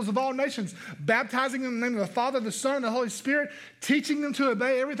disciples of all nations, baptizing them in the name of the Father, the Son, and the Holy Spirit, teaching them to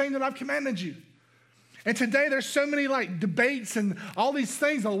obey everything that I've commanded you. And today there's so many like debates and all these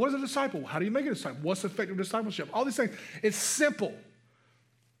things. What is a disciple? How do you make a disciple? What's effective discipleship? All these things. It's simple.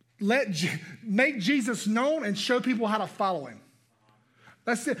 Make Jesus known and show people how to follow him.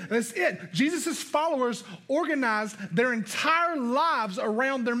 That's it. That's it. Jesus' followers organized their entire lives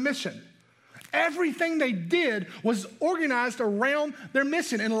around their mission. Everything they did was organized around their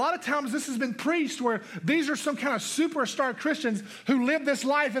mission. And a lot of times this has been preached where these are some kind of superstar Christians who live this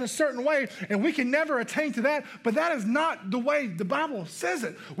life in a certain way, and we can never attain to that. But that is not the way the Bible says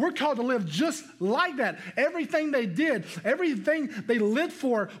it. We're called to live just like that. Everything they did, everything they lived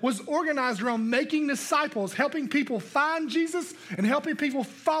for was organized around making disciples, helping people find Jesus and helping people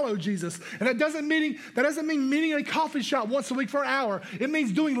follow Jesus. And that doesn't mean meeting in a coffee shop once a week for an hour. It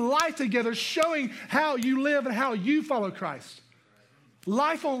means doing life together, showing how you live and how you follow Christ.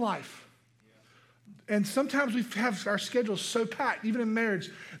 Life on life. And sometimes we have our schedules so packed, even in marriage,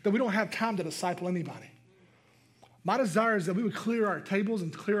 that we don't have time to disciple anybody. My desire is that we would clear our tables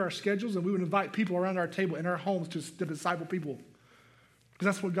and clear our schedules, and we would invite people around our table in our homes to disciple people. Because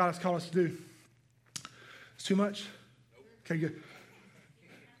that's what God has called us to do. It's too much? Okay, good.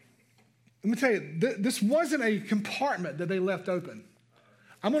 Let me tell you, this wasn't a compartment that they left open.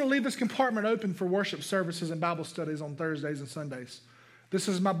 I'm going to leave this compartment open for worship services and Bible studies on Thursdays and Sundays. This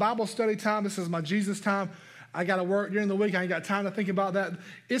is my Bible study time. This is my Jesus time. I got to work during the week. I ain't got time to think about that.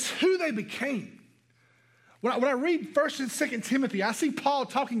 It's who they became. When I read 1 and 2 Timothy, I see Paul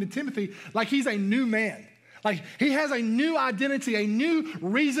talking to Timothy like he's a new man. Like he has a new identity, a new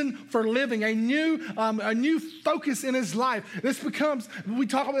reason for living, a new focus in his life. This becomes, we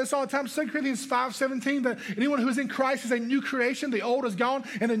talk about this all the time, 2 Corinthians 5:17, that anyone who is in Christ is a new creation. The old is gone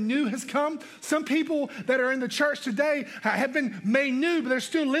and the new has come. Some people that are in the church today have been made new, but they're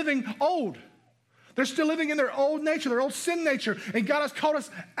still living old. They're still living in their old nature, their old sin nature, and God has called us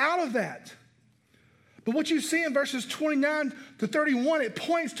out of that. But what you see in verses 29 to 31, it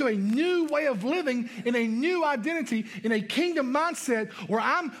points to a new way of living in a new identity, in a kingdom mindset where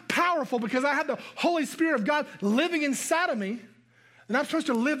I'm powerful because I have the Holy Spirit of God living inside of me, and I'm supposed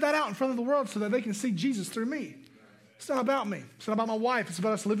to live that out in front of the world so that they can see Jesus through me. It's not about me. It's not about my wife. It's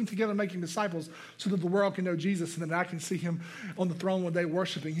about us living together, making disciples so that the world can know Jesus and that I can see him on the throne one day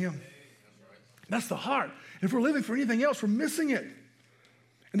worshiping him. That's the heart. If we're living for anything else, we're missing it.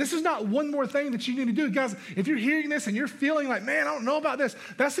 And this is not one more thing that you need to do. Guys, if you're hearing this and you're feeling like, man, I don't know about this,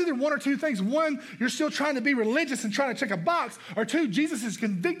 that's either one or two things. One, you're still trying to be religious and trying to check a box. Or two, Jesus is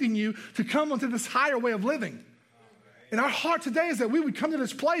convicting you to come onto this higher way of living. And our heart today is that we would come to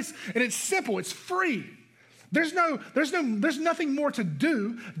this place and it's simple, it's free. There's nothing more to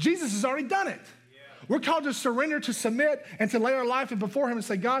do. Jesus has already done it. We're called to surrender, to submit, and to lay our life before him and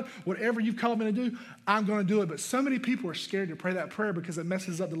say, God, whatever you've called me to do, I'm going to do it. But so many people are scared to pray that prayer because it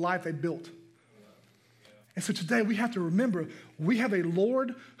messes up the life they built. And so today we have to remember we have a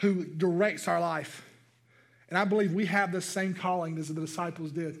Lord who directs our life. And I believe we have the same calling as the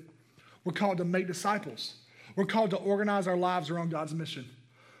disciples did. We're called to make disciples. We're called to organize our lives around God's mission.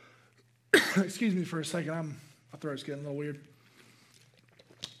 Excuse me for a second. My throat's getting a little weird.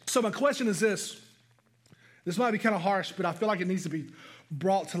 So my question is this. This might be kind of harsh, but I feel like it needs to be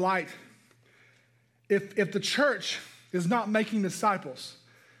brought to light. If the church is not making disciples,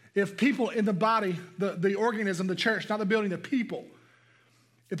 if people in the body, the organism, the church, not the building, the people,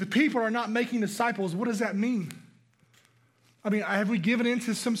 if the people are not making disciples, what does that mean? I mean, have we given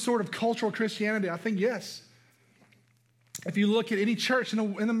into some sort of cultural Christianity? I think yes. If you look at any church in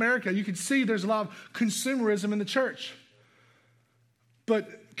America, you can see there's a lot of consumerism in the church. But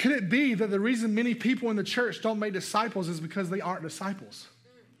could it be that the reason many people in the church don't make disciples is because they aren't disciples?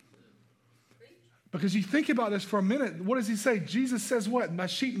 Because you think about this for a minute, what does he say? Jesus says what? My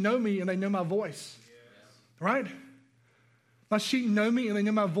sheep know me and they know my voice. Right? My sheep know me and they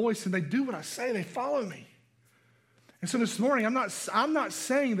know my voice and they do what I say. They follow me. And so this morning, I'm not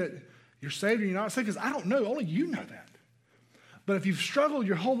saying that you're saved or you're not saved because I don't know. Only you know that. But if you've struggled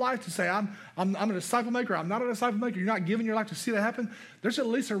your whole life to say, I'm a disciple maker, I'm not a disciple maker, you're not giving your life to see that happen, there's at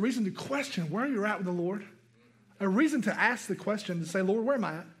least a reason to question where you're at with the Lord. A reason to ask the question, to say, Lord, where am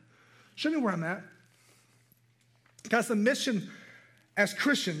I at? Show me where I'm at. Guys, the mission as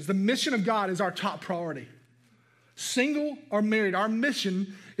Christians, the mission of God is our top priority. Single or married, our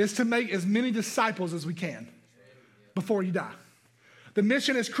mission is to make as many disciples as we can before you die. The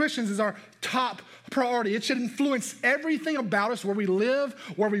mission as Christians is our top priority. It should influence everything about us, where we live,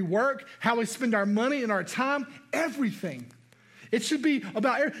 where we work, how we spend our money and our time, everything. It should be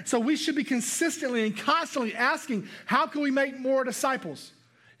about, so we should be consistently and constantly asking, how can we make more disciples?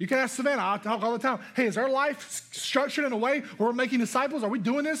 You can ask Savannah, I talk all the time, hey, is our life structured in a way where we're making disciples? Are we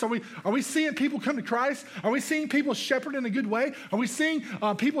doing this? Are we seeing people come to Christ? Are we seeing people shepherded in a good way? Are we seeing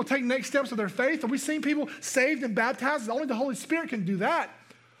people take next steps of their faith? Are we seeing people saved and baptized? Only the Holy Spirit can do that.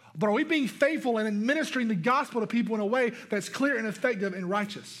 But are we being faithful and administering the gospel to people in a way that's clear and effective and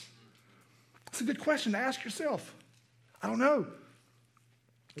righteous? It's a good question to ask yourself. I don't know.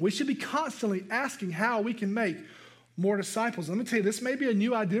 We should be constantly asking how we can make more disciples. Let me tell you, this may be a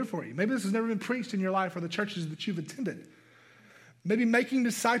new idea for you. Maybe this has never been preached in your life or the churches that you've attended. Maybe making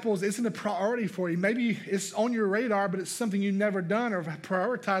disciples isn't a priority for you. Maybe it's on your radar, but it's something you've never done or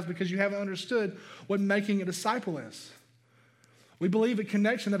prioritized because you haven't understood what making a disciple is. We believe at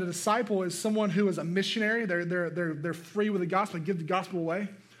Connection that a disciple is someone who is a missionary. They're free with the gospel, give the gospel away.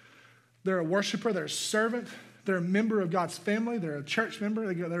 They're a worshiper. They're a servant. They're a member of God's family. They're a church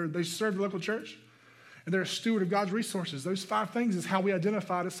member. They serve the local church. And they're a steward of God's resources. Those 5 things is how we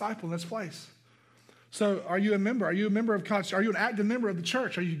identify a disciple in this place. So are you a member? Are you a member of God's? Are you an active member of the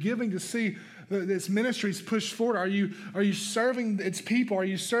church? Are you giving to see its ministries pushed forward? Are you serving its people? Are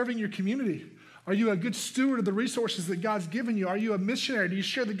you serving your community? Are you a good steward of the resources that God's given you? Are you a missionary? Do you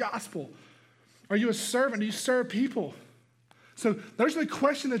share the gospel? Are you a servant? Do you serve people? So those are the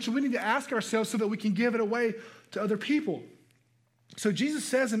questions that we need to ask ourselves so that we can give it away to other people. So Jesus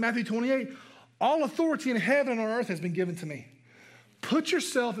says in Matthew 28, all authority in heaven and on earth has been given to me. Put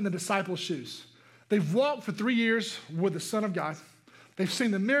yourself in the disciples' shoes. They've walked for 3 years with the Son of God. They've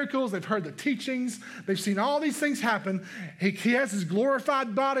seen the miracles. They've heard the teachings. They've seen all these things happen. He has his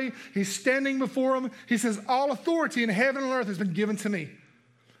glorified body. He's standing before them. He says, all authority in heaven and earth has been given to me.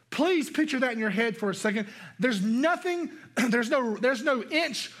 Please picture that in your head for a second. There's nothing, there's no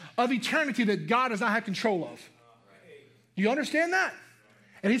inch of eternity that God does not have control of. You understand that?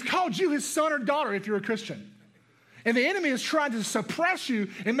 And he's called you his son or daughter if you're a Christian. And the enemy is trying to suppress you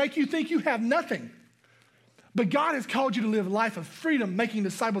and make you think you have nothing. But God has called you to live a life of freedom, making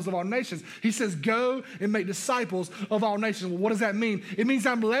disciples of all nations. He says, go and make disciples of all nations. Well, what does that mean? It means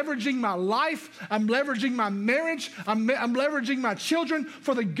I'm leveraging my life. I'm leveraging my marriage. I'm leveraging my children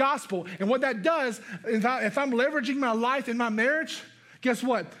for the gospel. And what that does, if I'm leveraging my life in my marriage, guess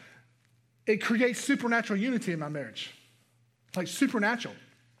what? It creates supernatural unity in my marriage. Like supernatural.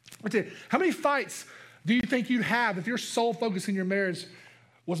 I tell you, how many fights do you think you'd have if your sole focus in your marriage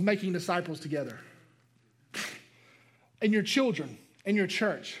was making disciples together? And your children, and your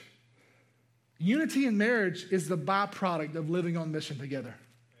church. Unity in marriage is the byproduct of living on mission together.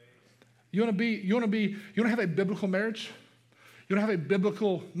 You want to have a biblical marriage? You want to have a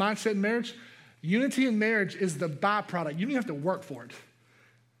biblical mindset in marriage? Unity in marriage is the byproduct. You don't even have to work for it.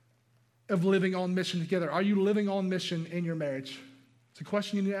 Of living on mission together. Are you living on mission in your marriage? It's a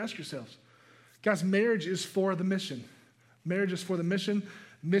question you need to ask yourselves. Guys, marriage is for the mission. Marriage is for the mission.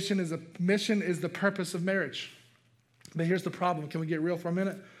 Mission is the purpose of marriage. But here's the problem. Can we get real for a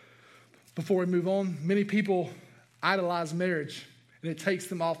minute? Before we move on, many people idolize marriage, and it takes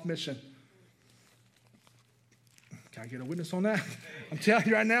them off mission. Can I get a witness on that? I'm telling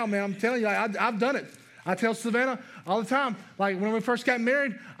you right now, man. I'm telling you, I've done it. I tell Savannah all the time, like when we first got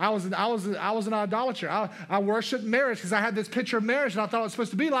married, I was an idolater. I worshiped marriage because I had this picture of marriage and I thought it was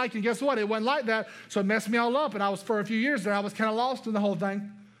supposed to be like, and guess what? It wasn't like that. So it messed me all up. And I was, for a few years there, I was kind of lost in the whole thing.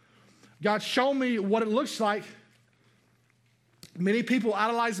 God showed me what it looks like. Many people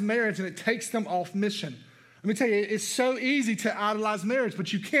idolize marriage and it takes them off mission. Let me tell you, it's so easy to idolize marriage,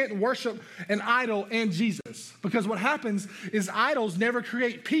 but you can't worship an idol and Jesus. Because what happens is idols never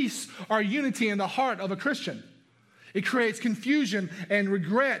create peace or unity in the heart of a Christian. It creates confusion and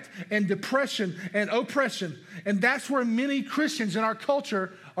regret and depression and oppression. And that's where many Christians in our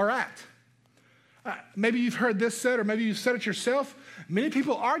culture are at. Maybe you've heard this said, or maybe you've said it yourself. Many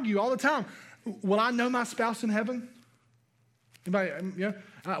people argue all the time, will I know my spouse in heaven? Anybody,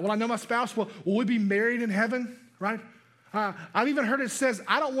 will I know my spouse? Will we be married in heaven, right? I've even heard it says,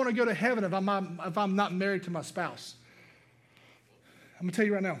 I don't want to go to heaven if I'm not married to my spouse. I'm going to tell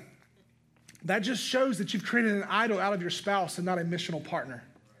you right now, that just shows that you've created an idol out of your spouse and not a missional partner.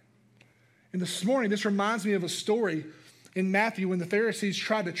 And this morning, this reminds me of a story in Matthew when the Pharisees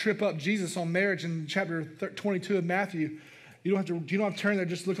tried to trip up Jesus on marriage in chapter 22 of Matthew. You don't have to turn there,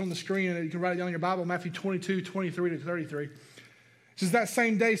 just look on the screen and you can write it down in your Bible, Matthew 22, 23 to 33. It says that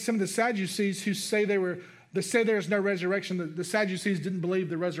same day, some of the Sadducees who say there is no resurrection, the Sadducees didn't believe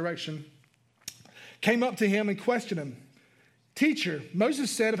the resurrection, came up to him and questioned him. Teacher, Moses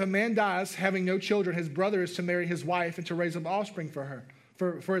said if a man dies having no children, his brother is to marry his wife and to raise up offspring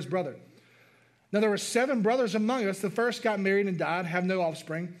for his brother. Now there were 7 brothers among us. The first got married and died, have no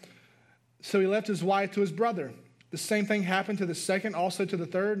offspring. So he left his wife to his brother. The same thing happened to the second, also to the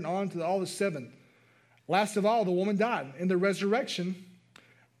third, and on to all the 7. Last of all, the woman died. In the resurrection,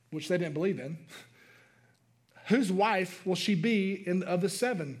 which they didn't believe in, whose wife will she be of the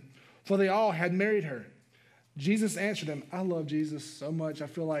 7? For they all had married her. Jesus answered him. I love Jesus so much. I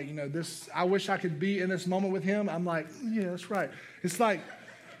feel like, I wish I could be in this moment with him. I'm like, yeah, that's right. It's like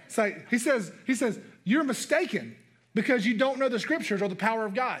he says, you're mistaken. because you don't know the scriptures or the power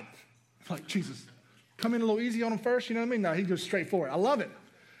of God. Like, Jesus, come in a little easy on him first, you know what I mean? No, he goes straight for it. I love it.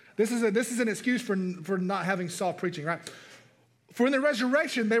 This is an excuse for not having soft preaching, right? For in the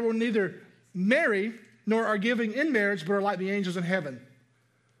resurrection, they will neither marry nor are giving in marriage, but are like the angels in heaven.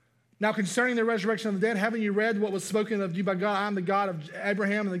 Now, concerning the resurrection of the dead, haven't you read what was spoken of you by God? I am the God of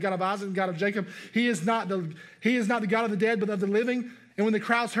Abraham and the God of Isaac and the God of Jacob. He is not the God of the dead, but of the living. And when the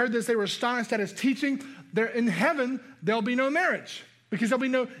crowds heard this, they were astonished at his teaching. There in heaven, there'll be no marriage because there'll be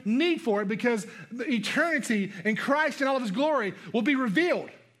no need for it, because the eternity in Christ and all of his glory will be revealed.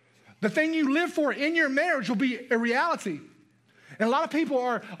 The thing you live for in your marriage will be a reality. And a lot of people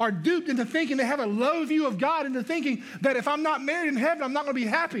are duped into thinking, they have a low view of God, into thinking that if I'm not married in heaven, I'm not going to be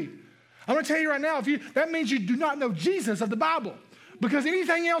happy. I'm going to tell you right now, that means you do not know Jesus of the Bible. Because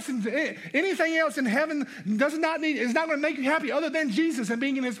anything else in heaven is not going to make you happy other than Jesus and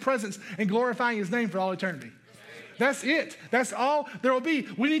being in his presence and glorifying his name for all eternity. That's it. That's all there will be.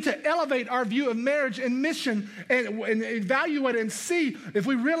 We need to elevate our view of marriage and mission and evaluate it and see if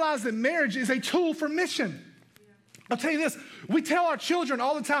we realize that marriage is a tool for mission. I'll tell you this. We tell our children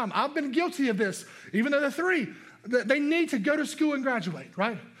all the time, I've been guilty of this, even though they're 3, that they need to go to school and graduate,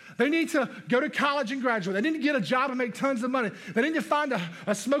 right? They need to go to college and graduate. They need to get a job and make tons of money. They need to find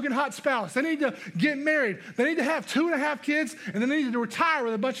a smoking hot spouse. They need to get married. They need to have 2.5 kids, and they need to retire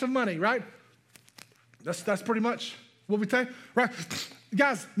with a bunch of money, right? That's pretty much what we say, right?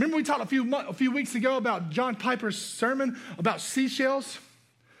 Guys, remember we talked a few weeks ago about John Piper's sermon about seashells?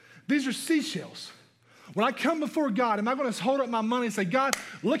 These are seashells. When I come before God, am I going to hold up my money and say, God,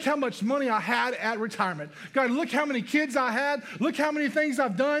 look how much money I had at retirement. God, look how many kids I had. Look how many things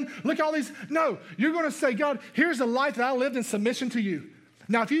I've done. Look all these. No, you're going to say, God, here's a life that I lived in submission to you.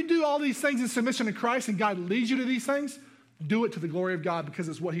 Now, if you do all these things in submission to Christ and God leads you to these things, do it to the glory of God because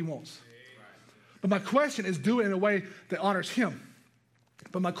it's what he wants. But my question is, do it in a way that honors him.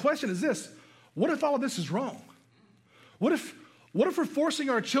 But my question is this: what if all of this is wrong? What if we're forcing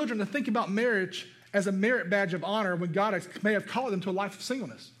our children to think about marriage as a merit badge of honor when God may have called them to a life of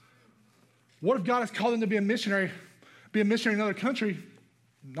singleness? What if God has called them to be a missionary in another country,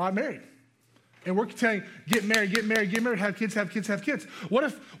 not married? And we're saying, get married, have kids. What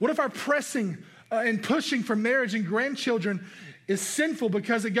if our pressing and pushing for marriage and grandchildren is sinful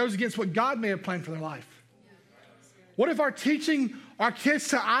because it goes against what God may have planned for their life? What if our teaching our kids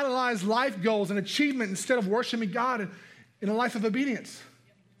to idolize life goals and achievement instead of worshiping God in a life of obedience?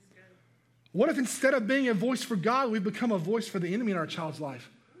 What if instead of being a voice for God, we've become a voice for the enemy in our child's life?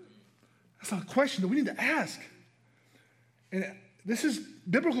 That's a question that we need to ask. And this is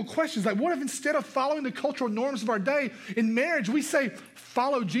biblical questions. Like, what if instead of following the cultural norms of our day in marriage, we say,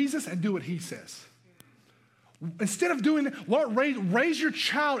 follow Jesus and do what he says? Instead of doing that, raise your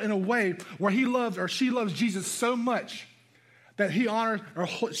child in a way where he loves or she loves Jesus so much that he honors or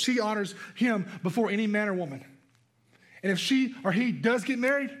she honors him before any man or woman. And if she or he does get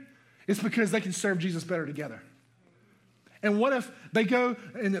married, it's because they can serve Jesus better together. And what if they go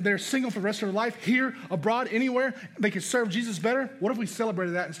and they're single for the rest of their life, here, abroad, anywhere, they can serve Jesus better? What if we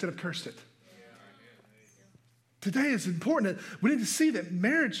celebrated that instead of cursed it? Today it's important that we need to see that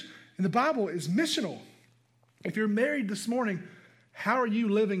marriage in the Bible is missional. If you're married this morning, how are you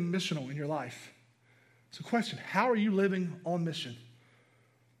living missional in your life? It's a question. How are you living on mission?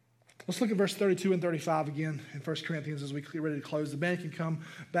 Let's look at verse 32 and 35 again in 1 Corinthians as we get ready to close. The band can come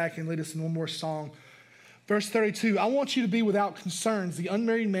back and lead us in one more song. Verse 32, I want you to be without concerns. The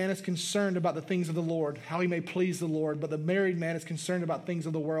unmarried man is concerned about the things of the Lord, how he may please the Lord. But the married man is concerned about things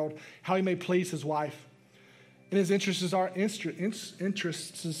of the world, how he may please his wife. And his interests are, what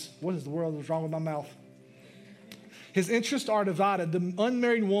is the world that's wrong with my mouth? His interests are divided. The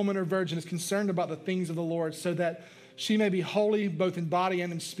unmarried woman or virgin is concerned about the things of the Lord so that she may be holy both in body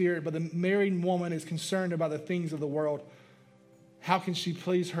and in spirit, but the married woman is concerned about the things of the world. How can she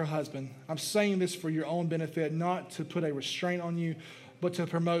please her husband? I'm saying this for your own benefit, not to put a restraint on you, but to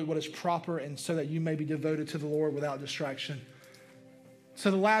promote what is proper and so that you may be devoted to the Lord without distraction. So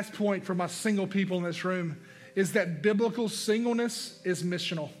the last point for my single people in this room is that biblical singleness is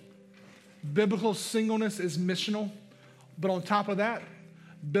missional. Biblical singleness is missional. But on top of that,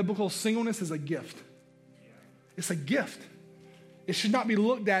 biblical singleness is a gift. It's a gift. It should not be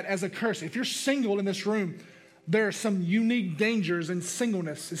looked at as a curse. If you're single in this room, there are some unique dangers in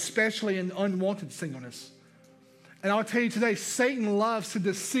singleness, especially in unwanted singleness. And I'll tell you today, Satan loves to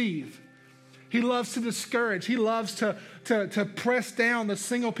deceive. He loves to discourage. He loves to press down the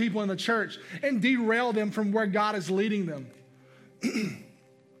single people in the church and derail them from where God is leading them.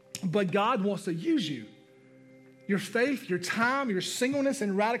 But God wants to use you. Your faith, your time, your singleness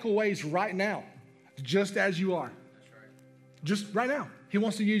in radical ways right now, just as you are. Just right now. He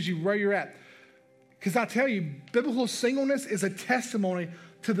wants to use you where you're at. Because I tell you, biblical singleness is a testimony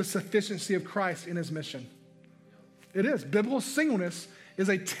to the sufficiency of Christ in his mission. It is. Biblical singleness is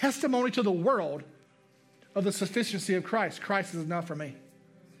a testimony to the world of the sufficiency of Christ. Christ is enough for me.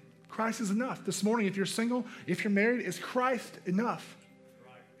 Christ is enough. This morning, if you're single, if you're married, is Christ enough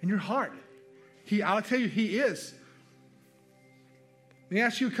in your heart? I'll tell you, he is. Let me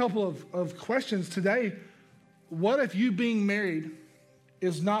ask you a couple of questions today. What if you being married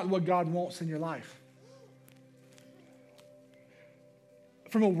is not what God wants in your life?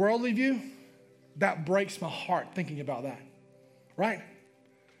 From a worldly view, that breaks my heart thinking about that, right?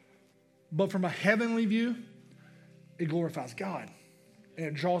 But from a heavenly view, it glorifies God and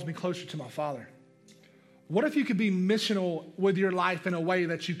it draws me closer to my Father. What if you could be missional with your life in a way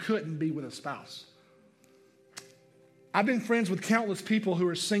that you couldn't be with a spouse? I've been friends with countless people who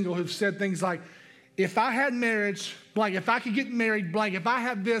are single who've said things like, if I had marriage, blank, if I could get married, blank, if I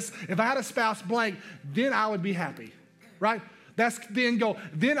had this, if I had a spouse, blank, then I would be happy, right? That's the end goal.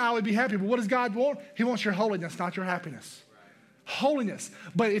 Then I would be happy. But what does God want? He wants your holiness, not your happiness. Right. Holiness.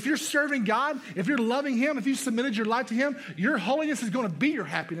 But if you're serving God, if you're loving him, if you submitted your life to him, your holiness is going to be your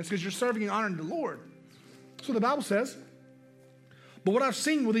happiness because you're serving and honoring the Lord. That's what the Bible says. But what I've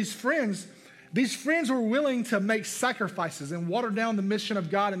seen with these friends were willing to make sacrifices and water down the mission of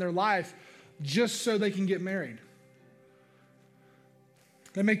God in their life just so they can get married.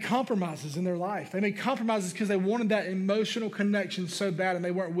 They made compromises in their life. They made compromises because they wanted that emotional connection so bad and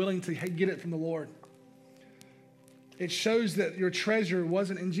they weren't willing to get it from the Lord. It shows that your treasure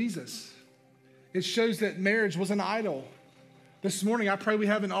wasn't in Jesus. It shows that marriage was an idol. This morning, I pray we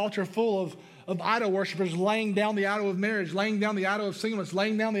have an altar full of idol worshipers laying down the idol of marriage, laying down the idol of singleness,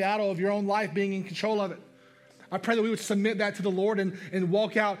 laying down the idol of your own life, being in control of it. I pray that we would submit that to the Lord and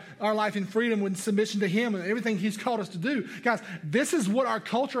walk out our life in freedom with submission to him and everything he's called us to do. Guys, this is what our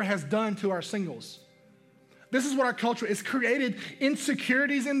culture has done to our singles. This is what our culture has created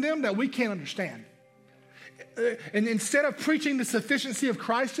insecurities in them that we can't understand. And instead of preaching the sufficiency of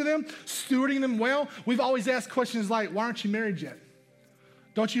Christ to them, stewarding them well, we've always asked questions like, why aren't you married yet?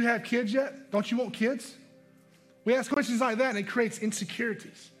 Don't you have kids yet? Don't you want kids? We ask questions like that and it creates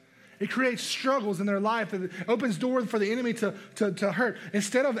insecurities. It creates struggles in their life that opens doors for the enemy to hurt.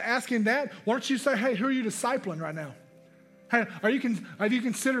 Instead of asking that, why don't you say, hey, who are you discipling right now? Hey, have you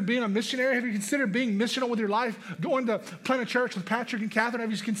considered being a missionary? Have you considered being missional with your life? Going to plant a church with Patrick and Catherine?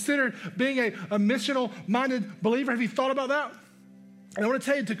 Have you considered being a missional-minded believer? Have you thought about that? And I want to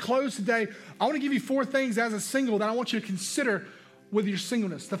tell you to close today, I want to give you 4 things as a single that I want you to consider with your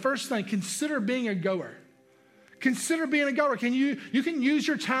singleness. The first thing, consider being a goer. Consider being a goer. You can use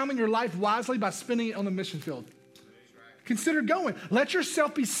your time in your life wisely by spending it on the mission field. Consider going. Let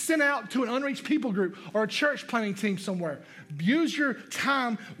yourself be sent out to an unreached people group or a church planting team somewhere. Use your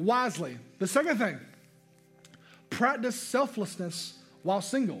time wisely. The second thing, practice selflessness while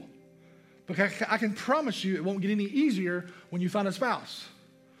single. Because I can promise you it won't get any easier when you find a spouse.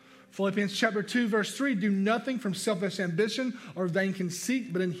 Philippians chapter 2, verse 3, do nothing from selfish ambition or vain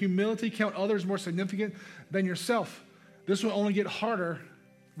conceit, but in humility count others more significant than yourself. This will only get harder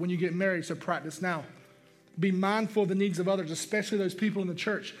when you get married, so practice now. Be mindful of the needs of others, especially those people in the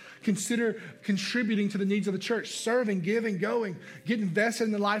church. Consider contributing to the needs of the church, serving, giving, going. Get invested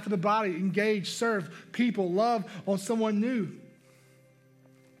in the life of the body, engage, serve people, love on someone new.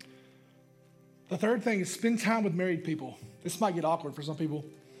 The third thing is spend time with married people. This might get awkward for some people.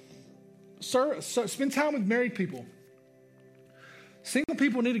 Spend time with married people. Single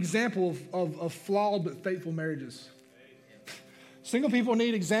people need examples of flawed but faithful marriages. Single people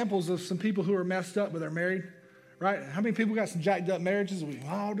need examples of some people who are messed up but they're married, right? How many people got some jacked up marriages? We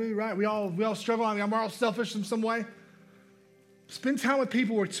all do, right? We all struggle. I mean, we're all selfish in some way. Spend time with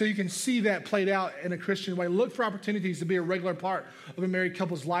people so you can see that played out in a Christian way. Look for opportunities to be a regular part of a married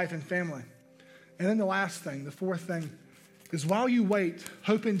couple's life and family. And then the last thing, the fourth thing, is while you wait,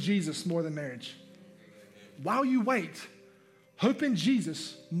 hope in Jesus more than marriage. While you wait, hope in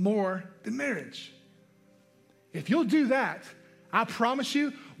Jesus more than marriage. If you'll do that, I promise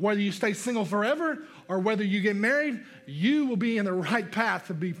you, whether you stay single forever or whether you get married, you will be in the right path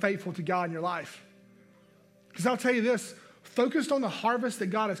to be faithful to God in your life. Because I'll tell you this, focused on the harvest that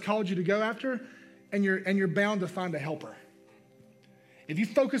God has called you to go after, and you're bound to find a helper. If you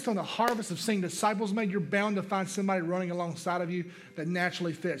focus on the harvest of seeing disciples made, you're bound to find somebody running alongside of you that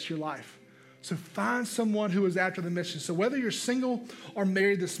naturally fits your life. So find someone who is after the mission. So whether you're single or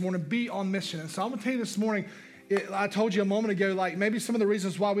married this morning, be on mission. And so I'm going to tell you this morning, I told you a moment ago, like maybe some of the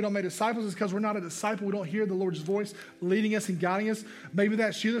reasons why we don't make disciples is because we're not a disciple. We don't hear the Lord's voice leading us and guiding us. Maybe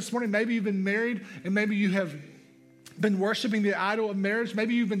that's you this morning. Maybe you've been married and maybe you have been worshiping the idol of marriage.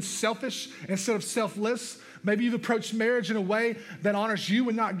 Maybe you've been selfish instead of selfless. Maybe you've approached marriage in a way that honors you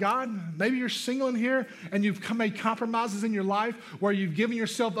and not God. Maybe you're single in here and you've made compromises in your life where you've given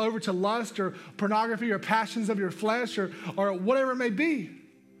yourself over to lust or pornography or passions of your flesh or whatever it may be.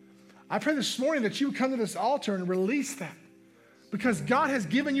 I pray this morning that you would come to this altar and release that, because God has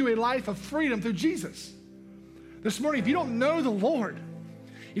given you a life of freedom through Jesus. This morning, if you don't know the Lord,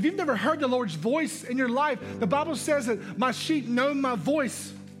 if you've never heard the Lord's voice in your life, the Bible says that my sheep know my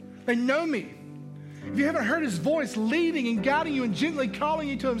voice. They know me. If you haven't heard his voice leading and guiding you and gently calling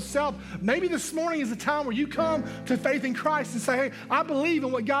you to himself, maybe this morning is the time where you come to faith in Christ and say, hey, I believe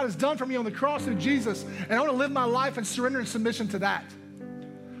in what God has done for me on the cross through Jesus, and I want to live my life in surrender and submission to that.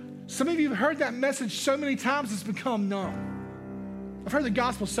 Some of you have heard that message so many times it's become numb. I've heard the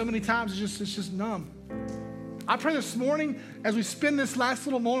gospel so many times it's just numb. I pray this morning as we spend this last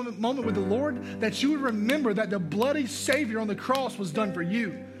little moment with the Lord that you would remember that the bloody Savior on the cross was done for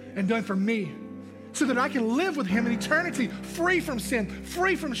you and done for me, so that I can live with him in eternity, free from sin,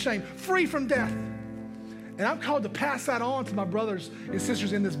 free from shame, free from death. And I'm called to pass that on to my brothers and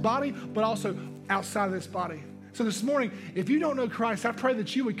sisters in this body, but also outside of this body. So this morning, if you don't know Christ, I pray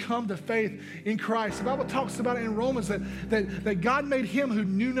that you would come to faith in Christ. The Bible talks about it in Romans that God made him who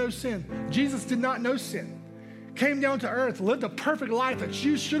knew no sin. Jesus did not know sin. Came down to earth, lived a perfect life that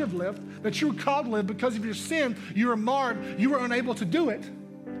you should have lived, that you were called to live. Because of your sin, you were marred, you were unable to do it.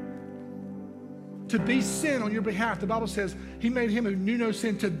 To be sin on your behalf. The Bible says he made him who knew no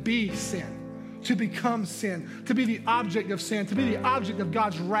sin to be sin, to become sin, to be the object of sin, to be the object of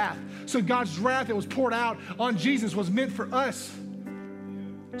God's wrath. So God's wrath that was poured out on Jesus was meant for us,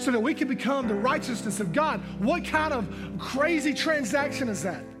 so that we can become the righteousness of God. What kind of crazy transaction is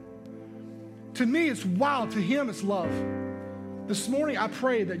that? To me, it's wild. To him, it's love. This morning, I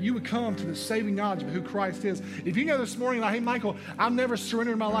pray that you would come to the saving knowledge of who Christ is. If you know this morning, like, hey, Michael, I've never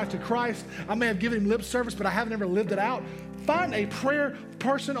surrendered my life to Christ. I may have given him lip service, but I haven't ever lived it out. Find a prayer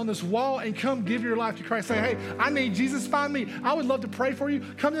person on this wall and come give your life to Christ. Say, hey, I need Jesus. Find me. I would love to pray for you.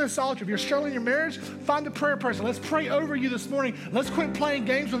 Come to this altar. If you're struggling in your marriage, find a prayer person. Let's pray over you this morning. Let's quit playing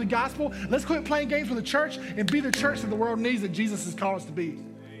games with the gospel. Let's quit playing games with the church and be the church that the world needs, that Jesus has called us to be.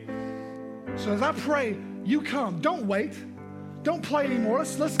 So as I pray, you come. Don't wait. Don't play anymore.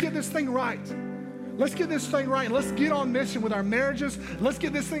 Let's get this thing right. Let's get this thing right. Let's get on mission with our marriages. Let's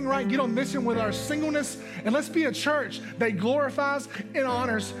get this thing right. Get on mission with our singleness. And let's be a church that glorifies and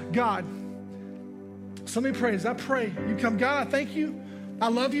honors God. So let me pray. As I pray, you come. God, I thank you. I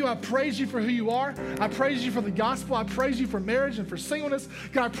love you. I praise you for who you are. I praise you for the gospel. I praise you for marriage and for singleness.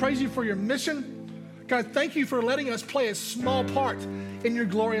 God, I praise you for your mission. God, thank you for letting us play a small part in your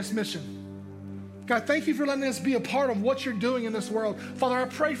glorious mission. God, thank you for letting us be a part of what you're doing in this world. Father, I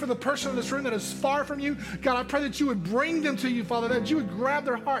pray for the person in this room that is far from you. God, I pray that you would bring them to you, Father, that you would grab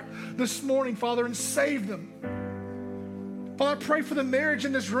their heart this morning, Father, and save them. Father, I pray for the marriage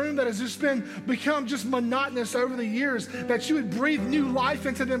in this room that has just become just monotonous over the years, that you would breathe new life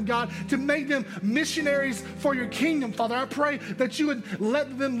into them, God, to make them missionaries for your kingdom. Father, I pray that you would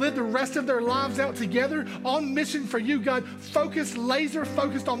let them live the rest of their lives out together on mission for you, God, laser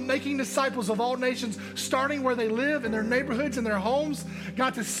focused on making disciples of all nations, starting where they live, in their neighborhoods, in their homes.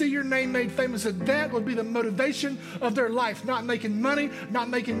 God, to see your name made famous, that would be the motivation of their life, not making money, not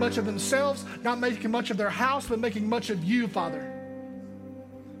making much of themselves, not making much of their house, but making much of you, Father.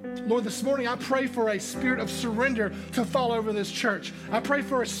 Lord, this morning I pray for a spirit of surrender to fall over this church. I pray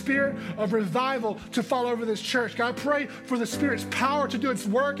for a spirit of revival to fall over this church. God, I pray for the Spirit's power to do its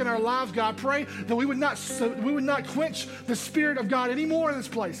work in our lives. God, I pray that we would not quench the Spirit of God anymore in this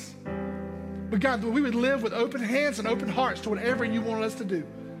place. But God, that we would live with open hands and open hearts to whatever you want us to do.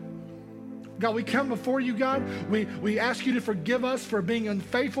 God, we come before you, God. We ask you to forgive us for being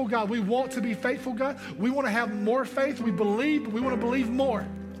unfaithful. God, we want to be faithful, God. We want to have more faith. We believe, but we want to believe more.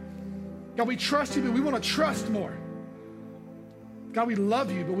 God, we trust you, but we want to trust more. God, we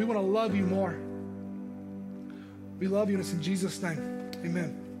love you, but we want to love you more. We love you, and it's in Jesus' name.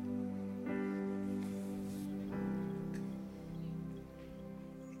 Amen.